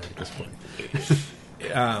spoiler at this point.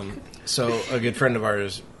 So a good friend of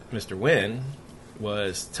ours, Mr. Wynn,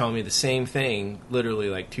 was telling me the same thing literally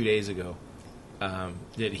like 2 days ago.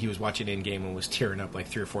 That he was watching Endgame and was tearing up like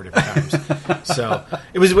 3 or 4 different times. So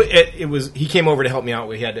it was. He came over to help me out.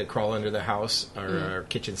 We had to crawl under the house. Our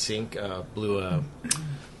kitchen sink blew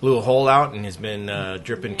a hole out and has been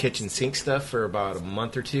dripping kitchen sink stuff for about a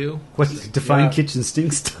month or two. What's define kitchen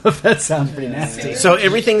sink stuff? That sounds pretty nasty. So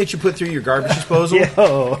everything that you put through your garbage disposal.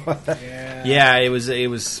 Yeah, it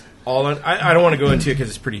was all. I don't want to go into it because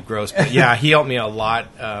it's pretty gross. But yeah, he helped me a lot.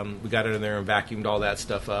 We got in there and vacuumed all that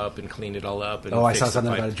stuff up and cleaned it all up. And I saw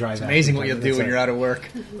something about a dry vacuum. Amazing what you'll do when you're out of work.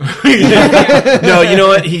 No, you know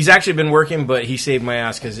what? He's actually been working, but he saved my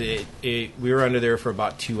ass because we were under there for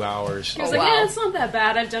about 2 hours. He was like, yeah, it's not that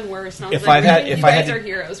bad. I've done worse. And I was If like, I you had guys to are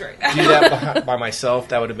heroes right now. do that by myself,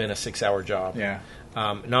 that would have been a 6-hour job. Yeah.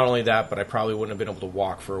 Not only that, but I probably wouldn't have been able to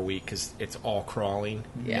walk for a week because it's all crawling.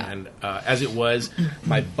 Yeah. And as it was,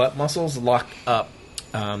 my butt muscles locked up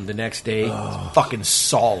the next day. Fucking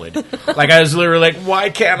solid. Like I was literally like, why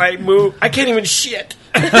can't I move? I can't even shit.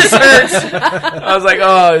 This hurts. I was like,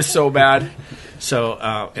 oh, it's so bad. So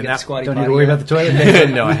and that don't need to worry about the toilet.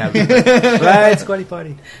 No, I haven't. Right, squatty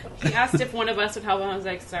potty. He asked if one of us would help, and I was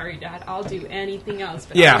like, sorry, Dad, I'll do anything else.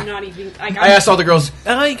 But Yeah. I'm not even... Like, I asked all the girls,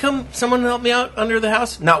 "You come, someone help me out under the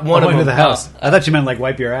house." Not one of them. Under the house. I thought you meant like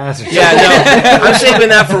wipe your ass or something. Yeah, no. I'm saving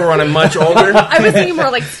that for when I'm much older. I was thinking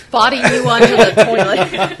more like spotting you under the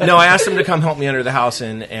toilet. No, I asked them to come help me under the house,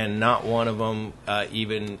 and not one of them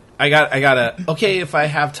even. I got okay if I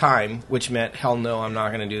have time, which meant hell no, I'm not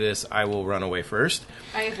going to do this. I will run away first.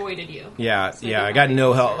 I avoided you. Yeah, So I got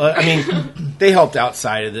no help. I mean, they helped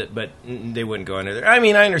outside of it, but they wouldn't go under there. I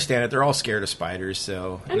mean, I understand it. They're all scared of spiders,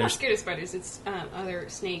 so I'm not scared of spiders. It's other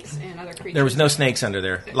snakes and other creatures. there was no snakes under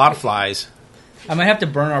there. A lot of flies. I might have to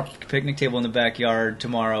burn our picnic table in the backyard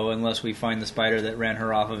tomorrow unless we find the spider that ran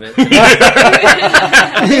her off of it. I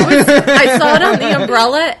saw it on the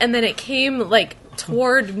umbrella, and then it came like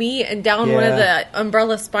toward me and down one of the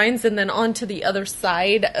umbrella spines, and then onto the other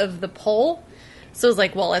side of the pole. So I was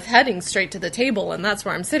like, well, it's heading straight to the table, and that's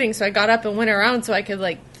where I'm sitting. So I got up and went around so I could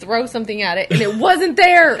like throw something at it, and it wasn't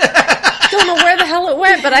there. Don't know where the hell it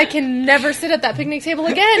went, but I can never sit at that picnic table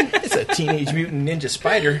again. It's a Teenage Mutant Ninja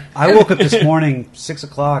Spider. I woke up this morning 6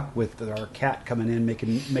 o'clock with our cat coming in,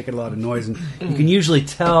 making a lot of noise, and you can usually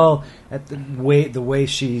tell at the way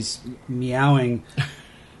she's meowing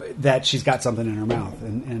that she's got something in her mouth.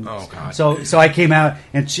 And oh God! So I came out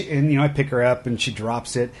and I pick her up and she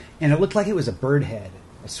drops it, and it looked like it was a bird head.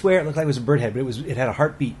 I swear it looked like it was a bird head, but it had a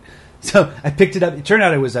heartbeat. So I picked it up. It turned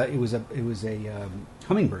out it was a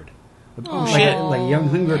hummingbird. Oh shit! Like a young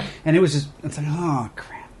hummingbird, and it was just. It's like, oh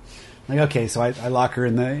crap! Like, okay, so I lock her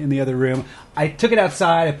in the other room. I took it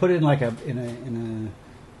outside. I put it in like in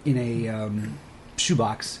a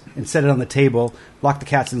shoebox and set it on the table. Locked the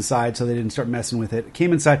cats inside so they didn't start messing with it.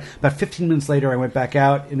 Came inside. About 15 minutes later, I went back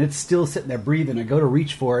out, and it's still sitting there breathing. I go to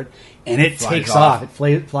reach for it, and it takes off.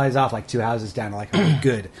 It flies off like 2 houses down. Like, oh,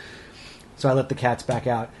 good. So I let the cats back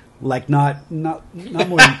out. Like not more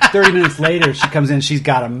than 30 minutes later, she comes in. She's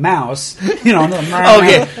got a mouse. Okay,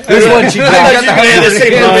 this one she dropped. She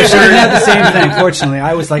didn't have the same thing. Fortunately,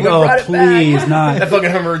 I was like, "Oh, please, not." That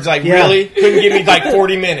fucking hummingbird like really couldn't give me like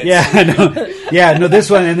 40 minutes. No,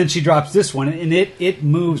 this one, and then she drops this one, and it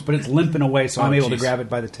moves, but it's limping away, so I'm able to grab it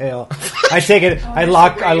by the tail. I take it. I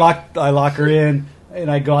lock her in,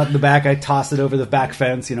 and I go out in the back. I toss it over the back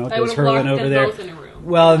fence. It goes hurling over there.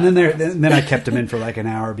 Well, and then I kept them in for like an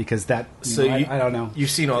hour because I don't know. You've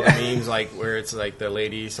seen all the memes like where it's like the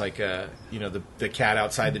ladies like the cat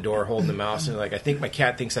outside the door holding the mouse and like I think my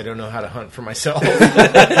cat thinks I don't know how to hunt for myself.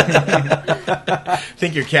 I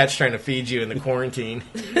think your cat's trying to feed you in the quarantine.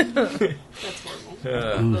 That's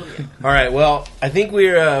horrible. All right, well, I think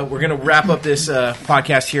we're gonna wrap up this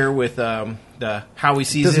podcast here with the Howie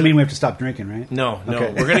season. Doesn't mean we have to stop drinking, right? No.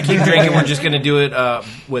 Okay. We're going to keep drinking. We're just going to do it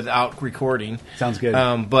without recording. Sounds good.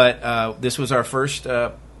 But this was our first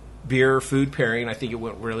beer food pairing. I think it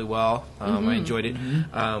went really well. I enjoyed it.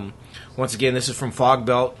 Once again, this is from Fog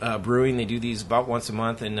Belt Brewing. They do these about once a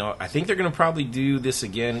month, and I think they're going to probably do this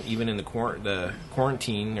again, even in the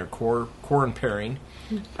quarantine or quarantine pairing.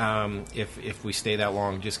 If we stay that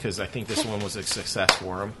long, just because I think this one was a success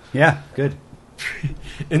for them. Yeah, good.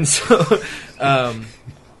 And so, I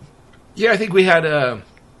think we had. I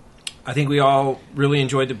think we all really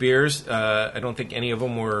enjoyed the beers. I don't think any of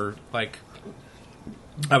them were like.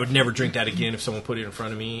 I would never drink that again if someone put it in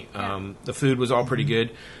front of me. The food was all pretty good.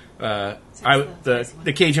 The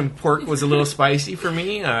Cajun pork was a little spicy for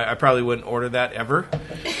me. I probably wouldn't order that ever.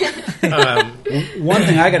 One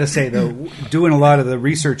thing I got to say though, doing a lot of the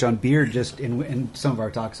research on beer, just in some of our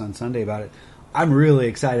talks on Sunday about it. I'm really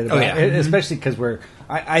excited about it, especially because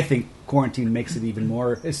I think quarantine makes it even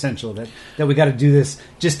more essential that we got to do this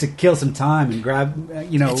just to kill some time and grab,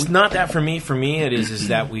 It's not that for me. For me, it is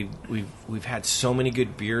that we've had so many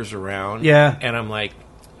good beers around. Yeah. And I'm like,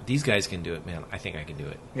 these guys can do it, man. I think I can do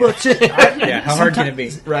it. Well, it's just, how hard can it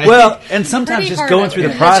be? Right. Well, and sometimes Pretty just hard, going through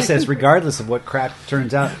the process, regardless of what crap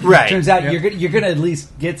turns out. Right. Turns out you're going to at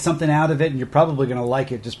least get something out of it, and you're probably going to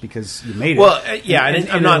like it just because you made it. Well,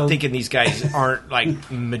 I'm not thinking these guys aren't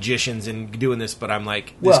like magicians and doing this, but I'm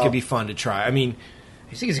like, this could be fun to try. I mean,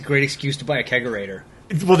 I think it's a great excuse to buy a kegerator.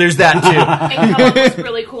 well, there's that too. And come up with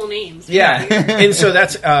really cool names. Yeah, and so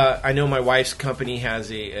that's. I know my wife's company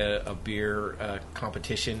has a beer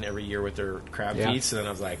competition every year with their crab feeds, and then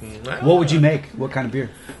I was like, what would you make? What kind of beer?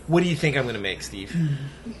 What do you think I'm going to make, Steve?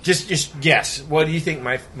 Just guess. What do you think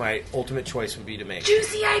my ultimate choice would be to make?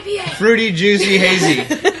 Juicy IPA. Fruity, juicy,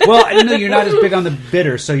 hazy. Well, I know you're not as big on the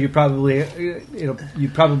bitter, so you probably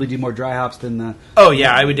do more dry hops than the. Oh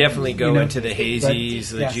yeah, I would definitely go into the hazies,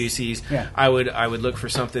 the juicies. Yeah. I would look for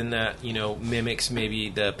something that mimics maybe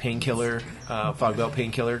the Painkiller, Fog Belt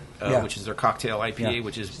Painkiller, which is their cocktail IPA,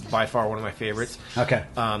 which is by far one of my favorites. Okay.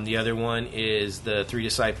 The other one is the Three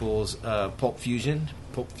Disciples Pulp Fusion.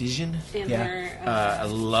 And I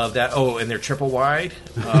love that. Oh, and they're triple wide.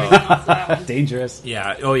 Dangerous.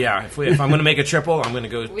 Yeah. Oh, yeah. If I'm going to make a triple, I'm going to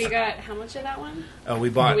go. we got how much of that one? We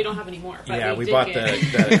bought. We don't have any more. But we bought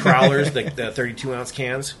the Crowlers, the 32-ounce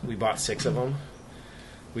cans. We bought 6 of them.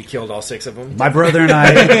 We killed all 6 of them. My brother and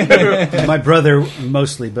I, my brother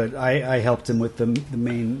mostly, but I helped him with the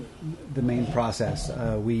main process.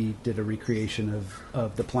 We did a recreation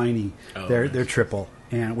of the Pliny, their triple.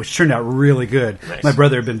 and which turned out really good. Nice. My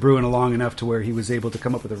brother had been brewing long enough to where he was able to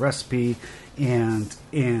come up with a recipe and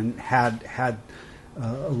had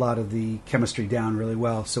a lot of the chemistry down really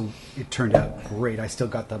well. So it turned out great. I still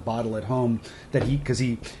got the bottle at home that because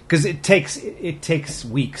it takes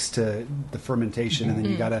weeks to the fermentation, and then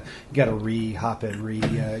you gotta re-hop it,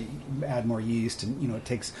 add more yeast, and it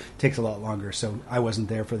takes a lot longer. So I wasn't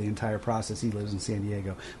there for the entire process. He lives in San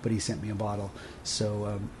Diego, but he sent me a bottle.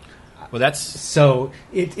 So it's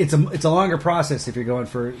a longer process if you're going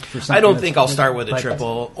for something. I don't think I'll start with a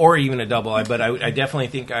triple or even a double, but I definitely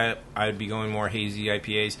think I'd be going more hazy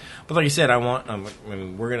IPAs. But like you said,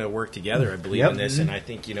 we're going to work together. I believe in this, and I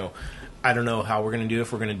think I don't know how we're going to do,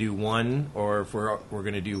 if we're going to do one or if we're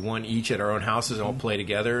going to do one each at our own houses and we'll play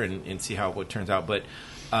together and see how it turns out. But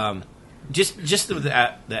just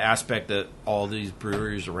the aspect that all these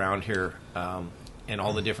breweries around here. And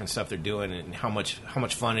all the different stuff they're doing, and how much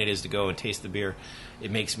fun it is to go and taste the beer, it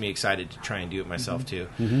makes me excited to try and do it myself too.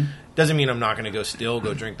 Mm-hmm. Doesn't mean I'm not going to go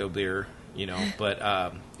drink the beer, but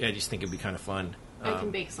I just think it'd be kind of fun. I can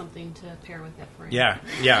bake something to pair with that for you. Yeah.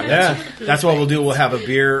 That's what we'll do. We'll have a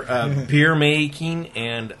beer making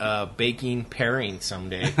and baking pairing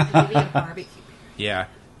someday. Maybe a barbecue. Yeah.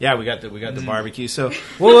 We got the barbecue. So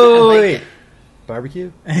wait.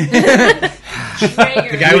 Barbecue? The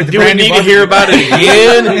guy with the brand new to hear about it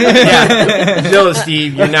again? Yeah. No,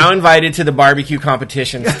 Steve, you're now invited to the barbecue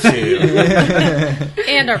competitions too.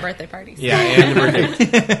 And our birthday parties. Yeah, and the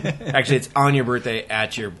birthday. Actually, it's on your birthday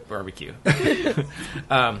at your barbecue.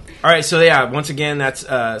 All right, so once again, that's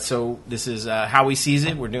so this is How We Seize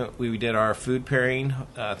It. We did our food pairing.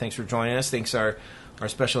 Thanks for joining us. Thanks our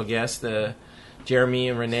special guests, Jeremy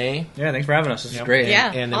and Renee. Yeah, thanks for having us. This is great. Yeah,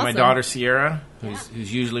 and then awesome. my daughter Sierra,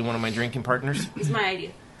 who's usually one of my drinking partners. It's my idea.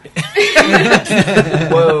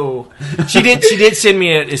 Whoa! She did send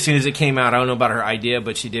me it as soon as it came out. I don't know about her idea,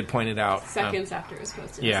 but she did point it out. Seconds after it was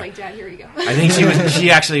posted, yeah. It's like, Dad, here you go. I think she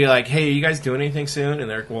actually like, hey, are you guys doing anything soon? And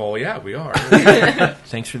they're like, well, yeah, we are.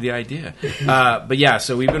 Thanks for the idea. But yeah,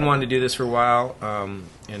 so we've been wanting to do this for a while,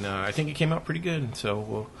 and I think it came out pretty good.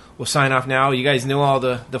 So we'll sign off now. You guys know all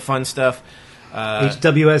the fun stuff.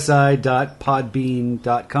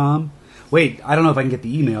 hwsi.podbean.com. Wait, I don't know if I can get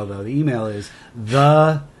the email, though. The email is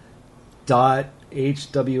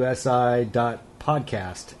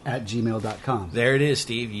the.hwsi.podcast@gmail.com. There it is,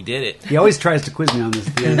 Steve. You did it. He always tries to quiz me on this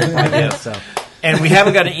at the end of the podcast, so... And we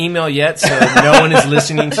haven't got an email yet, so no one is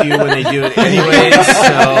listening to you when they do it anyways.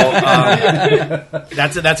 So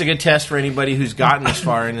that's a good test for anybody who's gotten this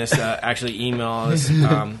far in this. Actually, email us.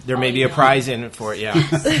 There may be a prize in it for it, yeah.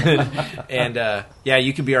 And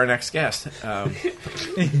you could be our next guest.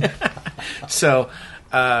 So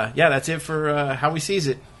that's it for How We Seize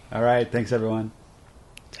It. All right, thanks everyone.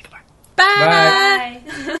 Say goodbye. Bye.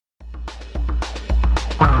 Bye.